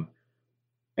 um,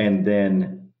 and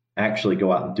then actually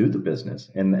go out and do the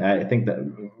business. And I think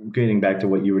that, getting back to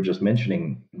what you were just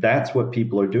mentioning, that's what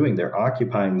people are doing. They're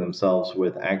occupying themselves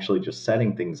with actually just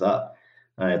setting things up.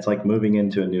 It's like moving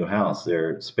into a new house.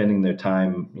 They're spending their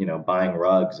time, buying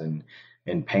rugs and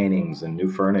paintings and new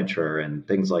furniture and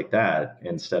things like that,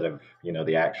 instead of,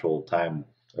 the actual time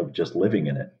of just living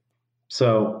in it.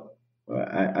 So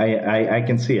I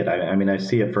can see it. I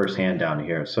see it firsthand down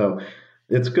here. So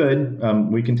it's good.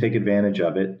 We can take advantage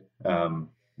of it.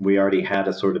 We already had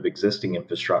a sort of existing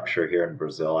infrastructure here in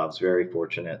Brazil. I was very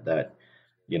fortunate that,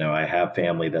 I have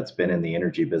family that's been in the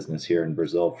energy business here in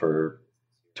Brazil for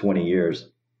 20 years.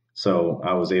 So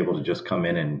I was able to just come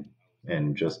in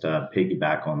and just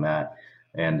piggyback on that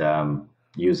and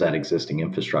use that existing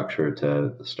infrastructure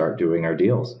to start doing our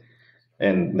deals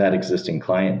and that existing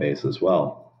client base as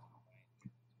well.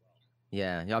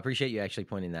 Yeah, I appreciate you actually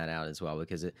pointing that out as well,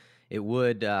 because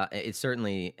it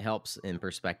certainly helps in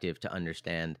perspective to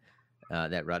understand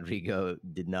that Rodrigo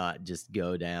did not just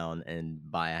go down and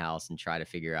buy a house and try to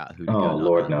figure out who to go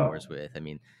knock on doors with. I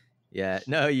mean, yeah,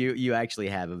 no, you actually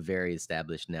have a very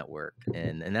established network,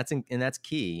 and that's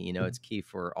key. It's key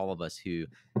for all of us who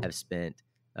have spent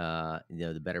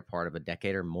the better part of a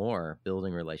decade or more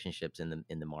building relationships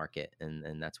in the market,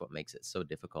 and that's what makes it so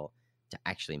difficult to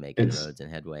actually make inroads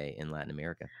and headway in Latin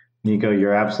America. Nico,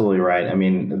 you're absolutely right. I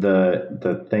mean,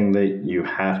 the thing that you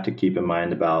have to keep in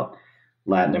mind about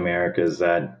Latin America is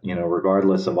that,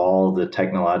 regardless of all the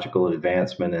technological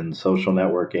advancement and social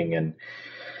networking and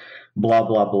blah,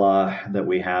 blah, blah that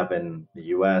we have in the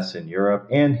US and Europe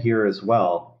and here as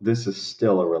well, this is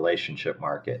still a relationship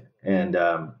market. And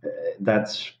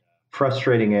that's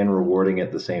frustrating and rewarding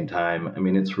at the same time. I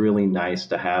mean, it's really nice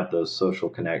to have those social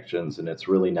connections, and it's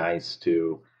really nice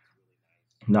to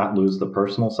not lose the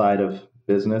personal side of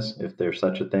business, if there's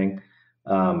such a thing.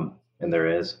 And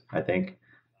there is, I think.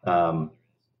 But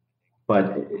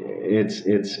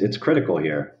it's critical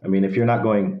here. I mean, if you're not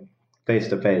going face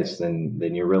to face, then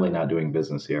you're really not doing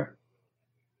business here.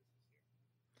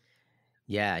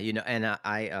 Yeah, and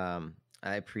I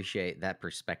appreciate that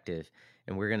perspective.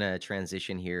 And we're gonna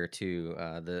transition here to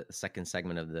the second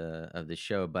segment of the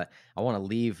show, but I want to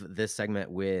leave this segment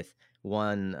with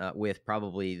with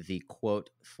probably the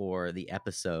quote for the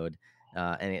episode,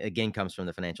 and it again comes from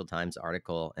the Financial Times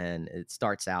article, and it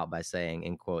starts out by saying,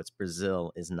 in quotes,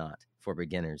 "Brazil is not for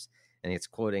beginners," and it's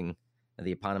quoting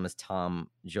the eponymous Tom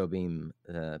Jobim,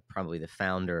 probably the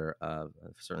founder of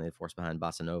certainly the force behind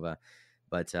Bossa Nova.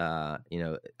 But I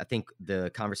think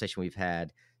the conversation we've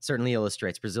had certainly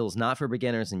illustrates Brazil is not for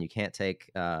beginners, and you can't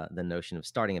take the notion of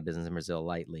starting a business in Brazil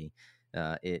lightly.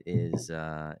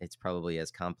 It's probably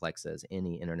as complex as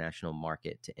any international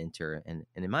market to enter, and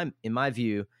in my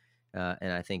view,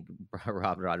 and I think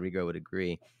Rodrigo would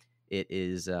agree, it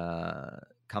is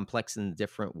complex in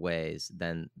different ways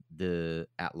than the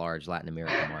at-large Latin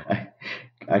American market.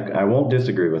 I won't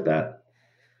disagree with that.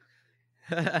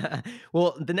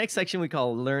 Well, the next section we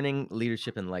call Learning,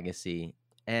 Leadership, and Legacy.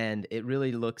 And it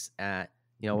really looks at,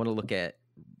 I want to look at,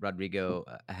 Rodrigo,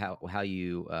 how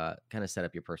you kind of set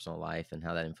up your personal life and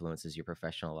how that influences your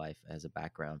professional life as a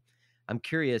background. I'm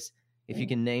curious if you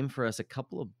can name for us a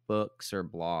couple of books or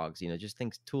blogs, just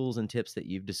things, tools and tips that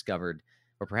you've discovered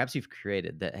or perhaps you've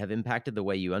created that have impacted the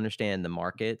way you understand the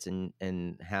markets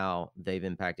and how they've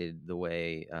impacted the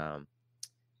way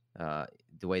that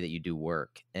you do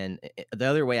work. And the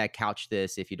other way I couch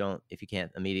this, if you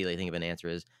can't immediately think of an answer,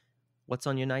 is what's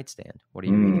on your nightstand? What are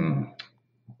you reading?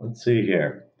 Let's see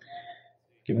here.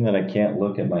 Given that I can't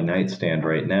look at my nightstand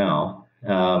right now,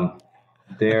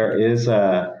 there is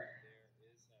I've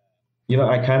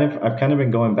kind of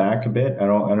been going back a bit. I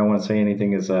don't want to say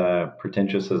anything as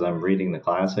pretentious as I'm reading the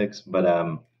classics, but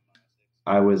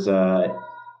I was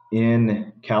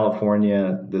in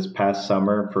California this past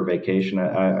summer for vacation.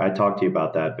 I talked to you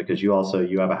about that because you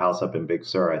have a house up in Big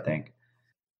Sur, I think.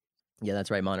 Yeah,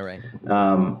 that's right, Monterey.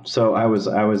 So I was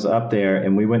up there,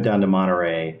 and we went down to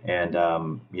Monterey, and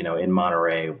in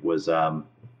Monterey was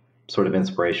sort of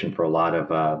inspiration for a lot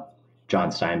of John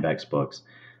Steinbeck's books.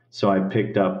 So I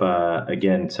picked up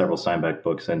again several Steinbeck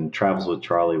books, and Travels with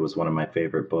Charlie was one of my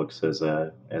favorite books as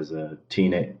a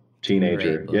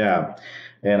teenager. Yeah,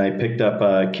 and I picked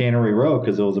up Cannery Row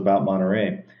because it was about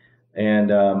Monterey,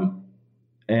 and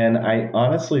I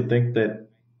honestly think that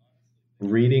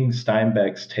reading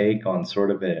Steinbeck's take on sort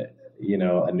of a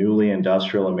newly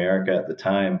industrial America at the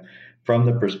time from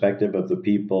the perspective of the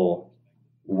people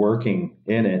working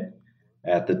in it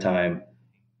at the time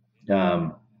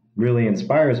really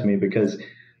inspires me because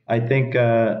I think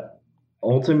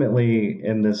ultimately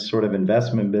in this sort of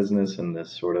investment business and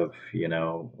this sort of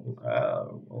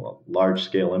large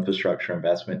scale infrastructure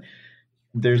investment,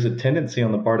 there's a tendency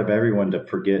on the part of everyone to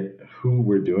forget who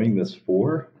we're doing this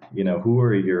for. Who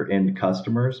are your end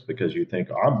customers? Because you think,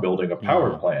 I'm building a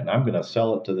power plant, I'm going to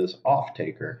sell it to this off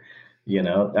taker.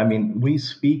 I mean, we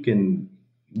speak in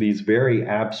these very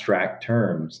abstract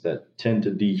terms that tend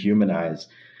to dehumanize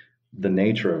the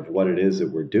nature of what it is that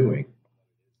we're doing.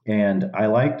 And I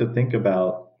like to think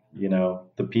about,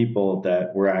 the people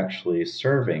that we're actually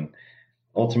serving.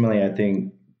 Ultimately, I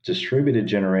think distributed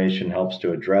generation helps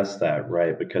to address that,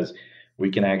 right? Because we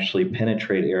can actually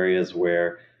penetrate areas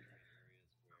where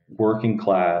working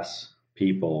class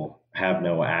people have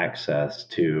no access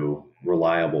to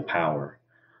reliable power.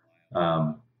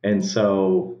 And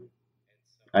so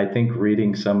I think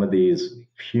reading some of these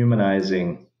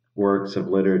humanizing works of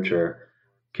literature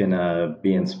can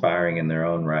be inspiring in their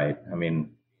own right. I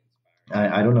mean,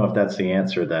 I don't know if that's the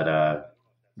answer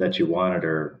that you wanted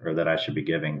or that I should be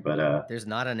giving, but there's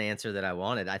not an answer that I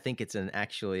wanted. I think it's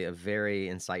actually a very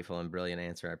insightful and brilliant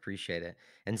answer. I appreciate it.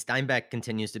 And Steinbeck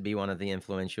continues to be one of the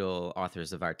influential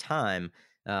authors of our time.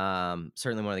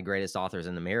 Certainly one of the greatest authors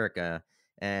in America.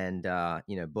 And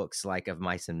books like Of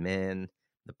Mice and Men,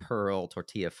 The Pearl,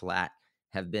 Tortilla Flat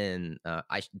have been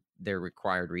they're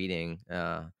required reading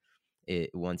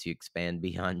once you expand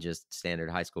beyond just standard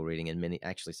high school reading. And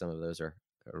some of those are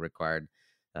required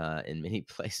in many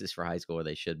places for high school, where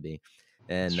they should be.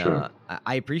 And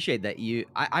I appreciate that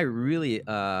I really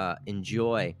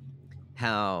enjoy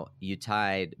how you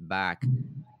tied back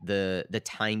the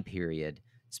time period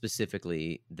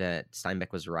specifically that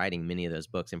Steinbeck was writing many of those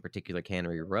books, in particular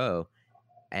Cannery Row,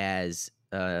 as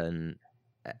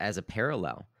a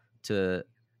parallel to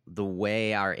the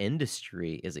way our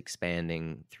industry is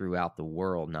expanding throughout the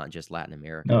world, not just Latin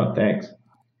America. Oh, thanks.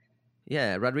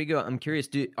 Yeah, Rodrigo, I'm curious,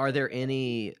 are there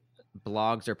any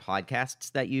blogs or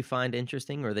podcasts that you find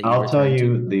interesting, or that I'll tell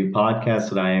you, the podcast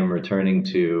that I am returning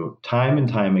to time and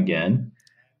time again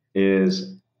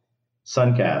is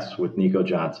Suncast with Nico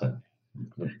Johnson.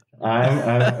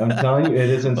 I'm telling you, it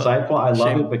is insightful. I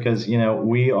love it because,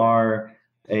 we are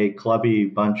a clubby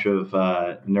bunch of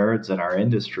nerds in our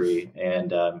industry,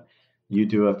 and you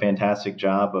do a fantastic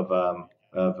job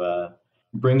of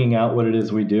bringing out what it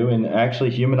is we do and actually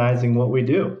humanizing what we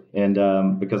do.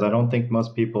 And because I don't think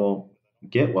most people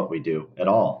get what we do at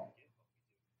all.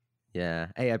 Yeah.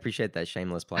 Hey, I appreciate that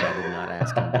shameless plug. I did not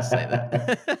ask him to say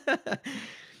that.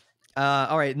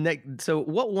 All right. So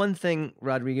what one thing,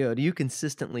 Rodrigo, do you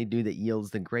consistently do that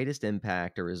yields the greatest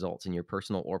impact or results in your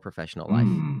personal or professional life?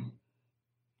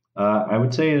 I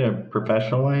would say in a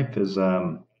professional life is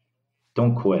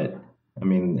don't quit. I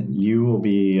mean, you will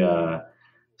be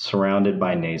surrounded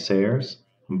by naysayers,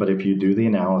 but if you do the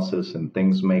analysis and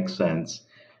things make sense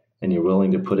and you're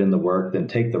willing to put in the work, then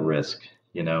take the risk,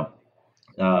 to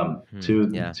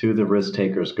the risk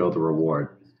takers go the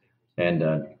reward. And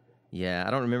I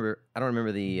don't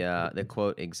remember the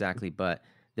quote exactly, but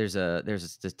there's a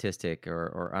statistic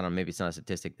or I don't know, maybe it's not a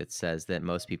statistic that says that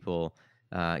most people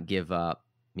give up,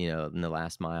 in the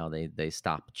last mile. They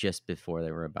stop just before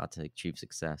they were about to achieve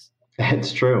success.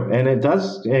 It's true. And it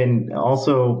does. And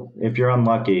also, if you're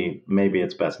unlucky, maybe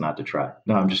it's best not to try.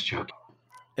 No, I'm just joking.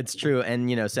 It's true. And,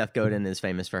 Seth Godin is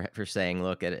famous for saying,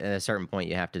 look, at a certain point,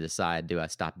 you have to decide, do I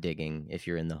stop digging if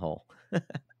you're in the hole?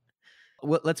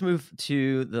 Well, let's move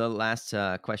to the last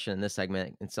question in this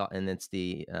segment. And it's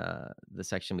the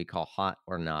section we call Hot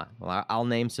or Not. Well, I'll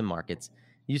name some markets.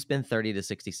 You spend 30 to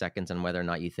 60 seconds on whether or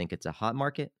not you think it's a hot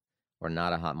market or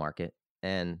not a hot market,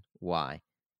 and why.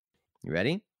 You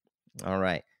ready? All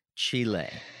right. Chile.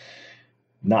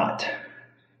 Not.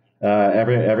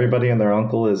 Everybody and their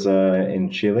uncle is in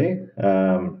Chile.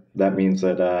 That means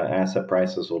that asset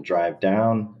prices will drive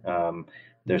down.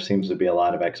 There seems to be a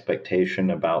lot of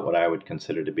expectation about what I would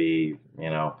consider to be,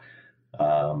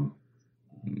 um,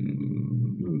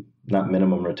 not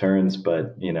minimum returns,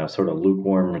 but sort of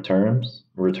lukewarm returns.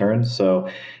 So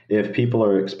if people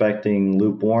are expecting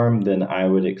lukewarm, then I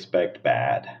would expect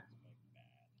bad.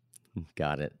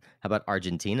 Got it. How about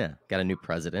Argentina? Got a new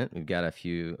president. We've got a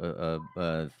few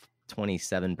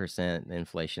 27%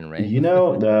 inflation rate.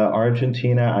 The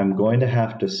Argentina, I'm going to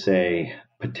have to say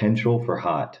potential for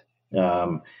hot.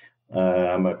 I'm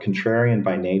a contrarian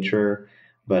by nature,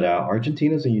 but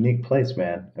Argentina is a unique place,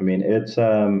 man. I mean, it's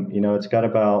it's got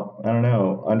about, I don't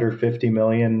know, under 50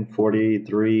 million,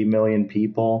 43 million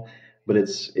people, but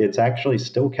it's actually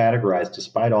still categorized,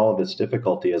 despite all of its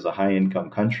difficulty, as a high income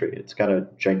country. It's got a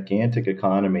gigantic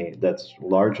economy that's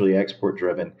largely export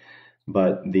driven,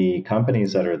 but the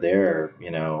companies that are there,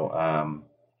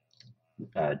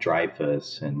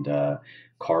 Dreyfus and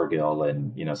Cargill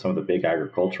and some of the big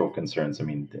agricultural concerns. I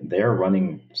mean, they are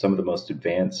running some of the most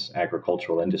advanced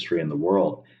agricultural industry in the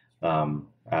world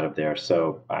out of there.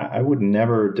 So I would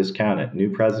never discount it.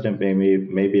 New president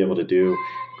may be able to do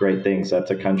great things.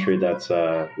 That's a country that's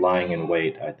lying in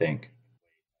wait, I think.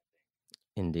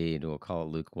 Indeed, we'll call it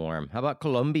lukewarm. How about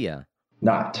Colombia?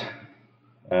 Not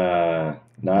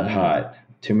hot.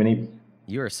 Too many.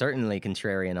 You are certainly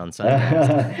contrarian on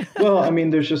Suncast. Well, I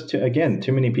mean, there's just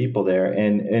too many people there,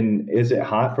 and is it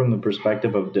hot from the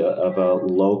perspective of a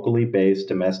locally based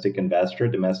domestic investor,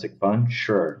 domestic fund?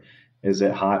 Sure. Is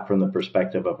it hot from the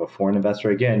perspective of a foreign investor?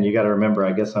 Again, you got to remember.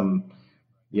 I guess I'm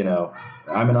an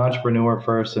entrepreneur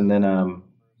first, and then a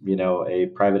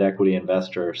private equity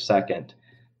investor second,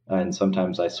 and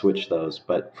sometimes I switch those.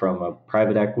 But from a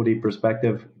private equity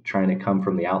perspective, trying to come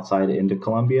from the outside into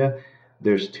Colombia,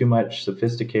 there's too much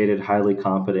sophisticated, highly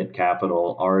competent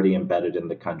capital already embedded in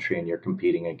the country, and you're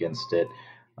competing against it.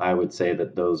 I would say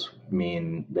that those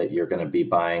mean that you're going to be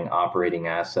buying operating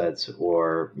assets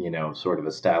or, sort of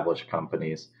established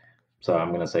companies. So I'm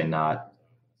going to say not.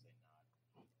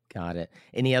 Got it.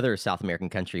 Any other South American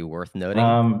country worth noting?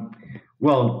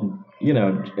 Well,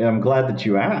 I'm glad that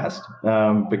you asked,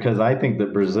 because I think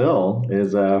that Brazil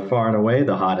is far and away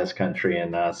the hottest country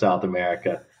in South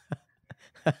America.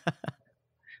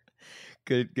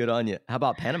 Good on you. How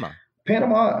about Panama?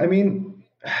 Panama, I mean,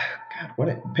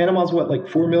 Panama's like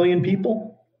 4 million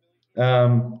people?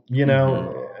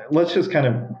 Let's just kind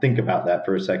of think about that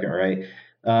for a second, right?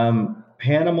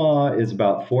 Panama is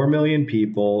about 4 million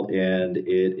people, and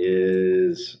it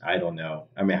is, I don't know.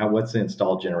 I mean, what's the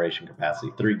installed generation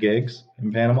capacity? 3 gigs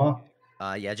in Panama?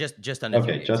 Yeah, just under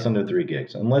 3 gigs. Just under 3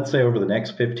 gigs. And let's say over the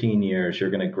next 15 years,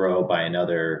 you're going to grow by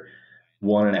another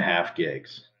 1.5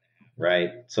 gigs, right?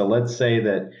 So let's say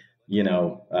that,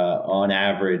 on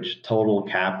average, total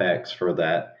CapEx for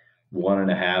that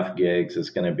 1.5 gigs is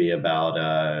going to be about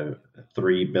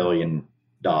 $3 billion,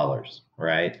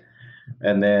 right?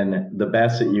 And then the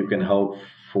best that you can hope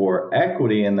for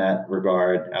equity in that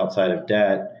regard outside of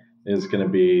debt is going to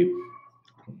be,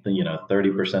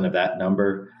 30% of that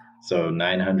number. So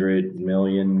 $900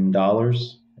 million,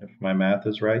 if my math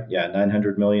is right. Yeah,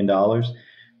 $900 million.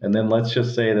 And then let's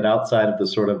just say that outside of the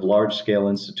sort of large scale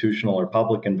institutional or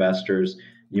public investors,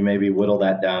 you maybe whittle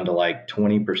that down to like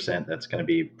 20% that's going to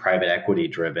be private equity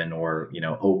driven or,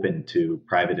 open to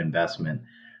private investment.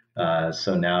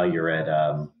 So now you're at,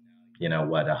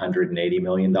 $180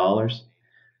 million.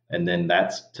 And then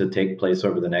that's to take place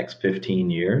over the next 15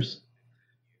 years.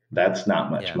 That's not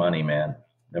much money, man.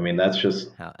 I mean, that's just,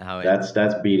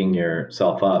 that's beating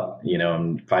yourself up,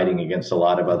 and fighting against a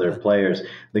lot of other players.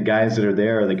 The guys that are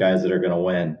there are the guys that are going to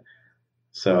win.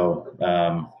 So,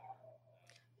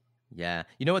 yeah.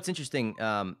 You know what's interesting?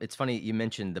 It's funny you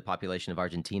mentioned the population of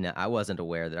Argentina. I wasn't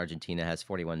aware that Argentina has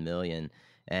 41 million,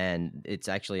 and it's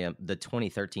actually the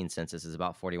 2013 census is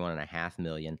about 41.5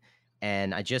 million.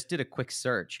 And I just did a quick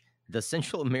search. The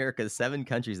Central America, 7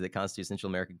 countries that constitute Central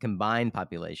America combined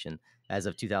population as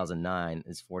of 2009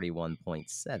 is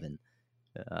 41.7.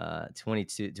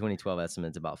 2012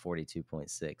 estimates about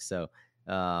 42.6. So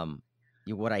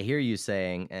what I hear you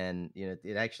saying, and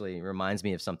it actually reminds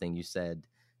me of something you said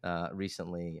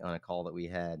recently on a call that we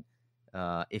had.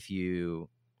 If you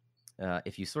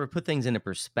sort of put things into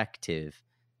perspective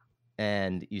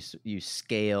and you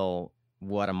scale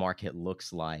what a market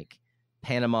looks like,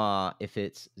 Panama, if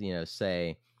it's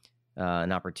say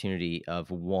an opportunity of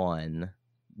 1,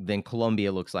 then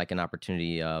Colombia looks like an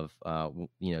opportunity of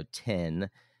 10,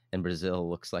 and Brazil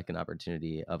looks like an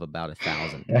opportunity of about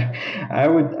 1,000. I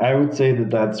would say that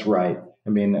that's right. I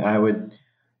mean, I would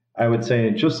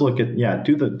say just look at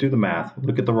do the math.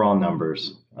 Look at the raw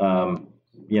numbers.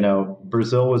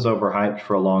 Brazil was overhyped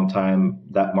for a long time.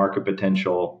 That market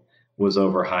potential was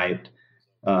overhyped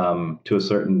to a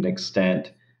certain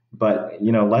extent. But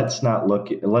let's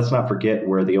not forget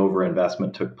where the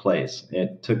overinvestment took place.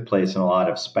 It took place in a lot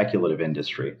of speculative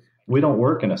industry. We don't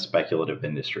work in a speculative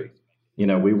industry.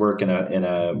 We work in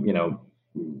a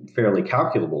fairly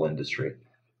calculable industry.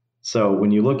 So when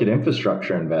you look at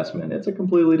infrastructure investment, it's a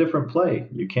completely different play.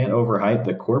 You can't overhype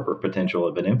the corporate potential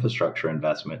of an infrastructure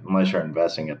investment unless you're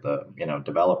investing at the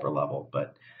developer level.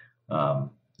 But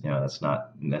that's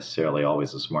not necessarily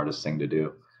always the smartest thing to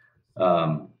do.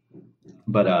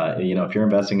 But if you're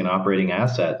investing in operating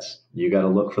assets, you got to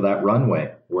look for that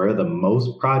runway. Where are the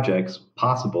most projects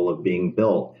possible of being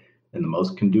built in the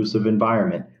most conducive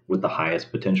environment with the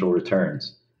highest potential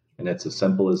returns? And it's as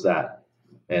simple as that.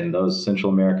 And those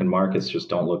Central American markets just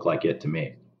don't look like it to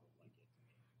me.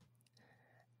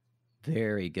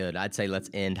 Very good. I'd say let's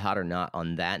end hot or not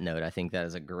on that note. I think that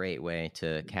is a great way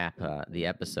to cap the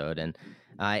episode. And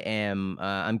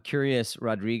I'm curious,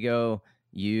 Rodrigo,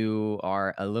 you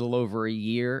are a little over a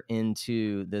year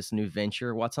into this new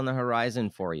venture. What's on the horizon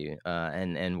for you?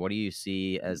 And what do you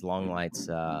see as Longlight's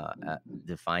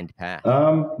defined path?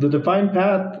 The defined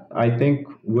path, I think,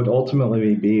 would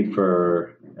ultimately be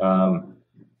for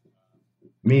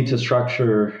me to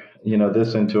structure,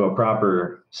 this into a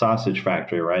proper sausage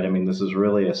factory, right? I mean, this is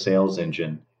really a sales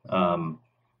engine.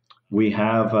 We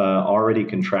have already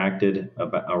contracted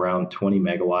around 20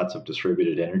 megawatts of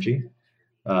distributed energy.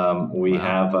 I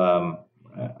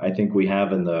think we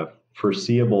have in the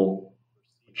foreseeable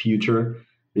future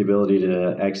the ability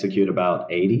to execute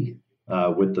about 80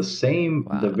 with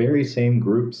the very same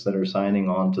groups that are signing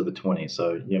on to the 20.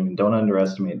 So don't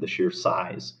underestimate the sheer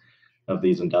size of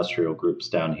these industrial groups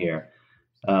down here.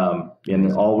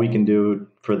 And all we can do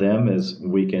for them is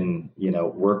we can,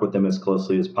 work with them as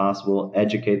closely as possible,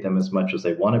 educate them as much as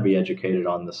they want to be educated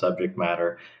on the subject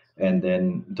matter, and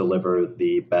then deliver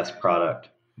the best product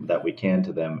that we can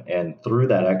to them. And through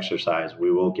that exercise,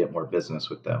 we will get more business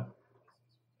with them.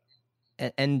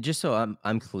 And just so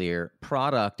I'm clear,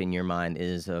 product in your mind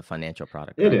is a financial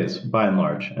product. Right? It is, by and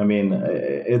large. I mean,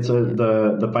 it's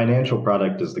the financial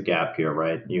product is the gap here,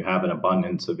 right? You have an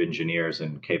abundance of engineers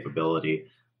and capability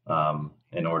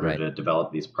in order to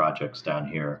develop these projects down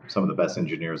here. Some of the best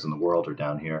engineers in the world are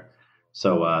down here.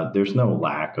 So there's no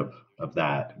lack of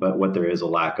that. But what there is a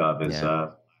lack of is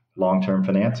long-term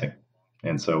financing.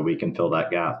 And so we can fill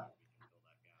that gap.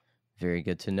 Very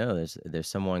good to know. There's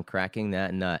someone cracking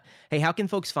that nut. Hey, how can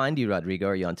folks find you, Rodrigo?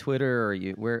 Are you on Twitter,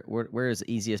 or where is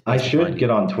the easiest place I should get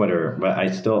on Twitter, but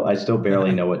I still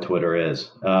barely know what Twitter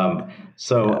is.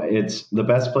 It's the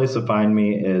best place to find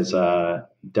me is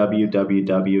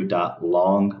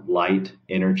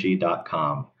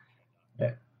www.longlightenergy.com.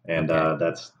 And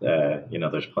that's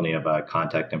there's plenty of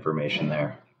contact information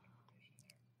there.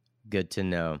 Good to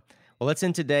know. Well, let's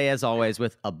end today, as always,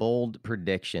 with a bold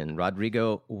prediction.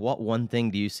 Rodrigo, what one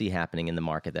thing do you see happening in the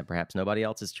market that perhaps nobody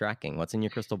else is tracking? What's in your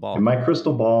crystal ball? My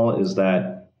crystal ball is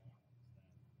that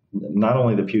not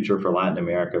only the future for Latin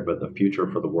America, but the future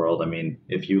for the world. I mean,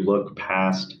 if you look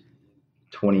past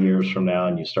 20 years from now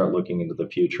and you start looking into the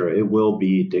future, it will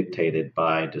be dictated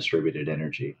by distributed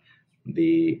energy.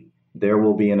 There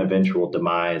will be an eventual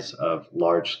demise of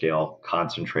large-scale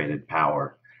concentrated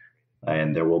power.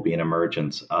 And there will be an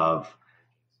emergence of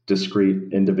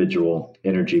discrete individual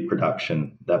energy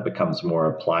production that becomes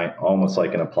more almost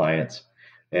like an appliance.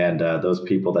 And those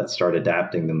people that start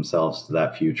adapting themselves to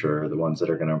that future are the ones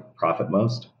that are going to profit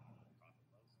most.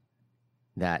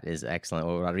 That is excellent.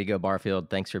 Well, Rodrigo Barfield,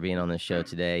 thanks for being on the show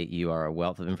today. You are a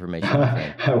wealth of information, my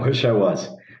friend. I wish I was.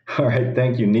 All right.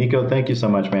 Thank you, Nico. Thank you so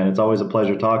much, man. It's always a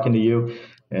pleasure talking to you.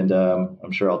 And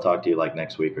I'm sure I'll talk to you like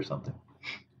next week or something.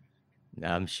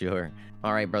 I'm sure.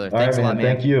 All right, brother. Thanks a lot, man.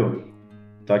 Thank you.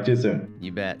 Talk to you soon.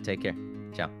 You bet. Take care.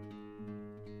 Ciao.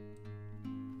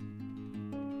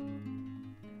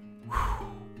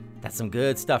 That's some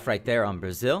good stuff right there on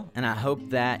Brazil, and I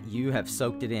hope that you have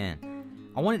soaked it in.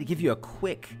 I wanted to give you a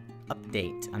quick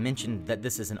update. I mentioned that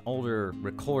this is an older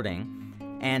recording,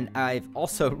 and I've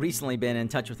also recently been in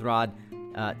touch with Rod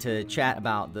to chat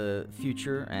about the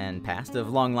future and past of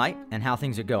Longlight and how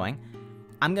things are going.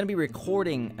 I'm going to be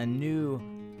recording a new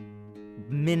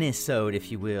minisode,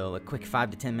 if you will, a quick 5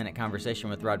 to 10 minute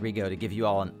conversation with Rodrigo to give you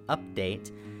all an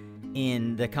update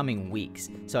in the coming weeks.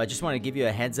 So I just want to give you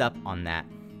a heads up on that.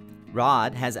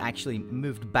 Rod has actually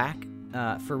moved back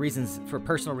for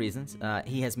personal reasons.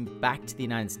 He has moved back to the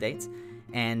United States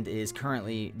and is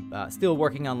currently still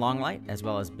working on Longlight, as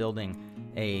well as building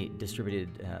a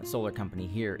distributed solar company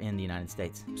here in the United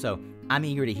States. So I'm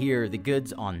eager to hear the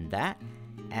goods on that,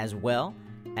 as well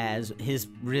as his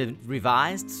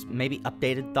revised, maybe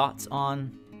updated thoughts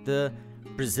on the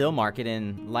Brazil market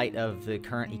in light of the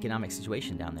current economic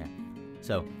situation down there.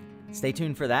 So stay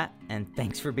tuned for that, and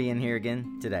thanks for being here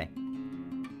again today.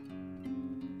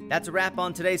 That's a wrap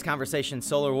on today's conversation,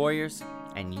 Solar Warriors,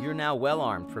 and you're now well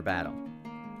armed for battle.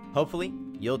 Hopefully,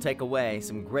 you'll take away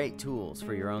some great tools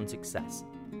for your own success.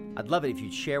 I'd love it if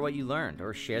you'd share what you learned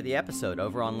or share the episode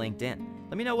over on LinkedIn.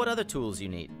 Let me know what other tools you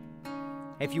need.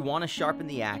 If you want to sharpen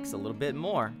the axe a little bit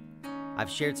more, I've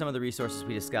shared some of the resources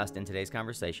we discussed in today's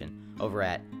conversation over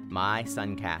at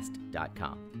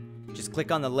mysuncast.com. Just click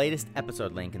on the latest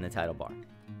episode link in the title bar.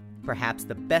 Perhaps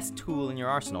the best tool in your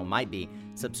arsenal might be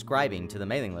subscribing to the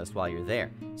mailing list while you're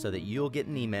there, so that you'll get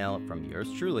an email from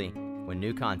yours truly when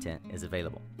new content is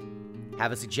available.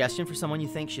 Have a suggestion for someone you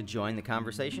think should join the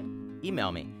conversation?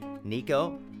 Email me,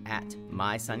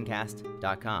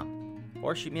 nico@mysuncast.com,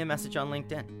 or shoot me a message on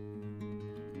LinkedIn.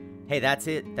 Hey, that's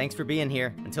it. Thanks for being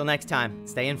here. Until next time,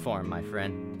 stay informed, my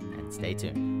friend, and stay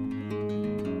tuned.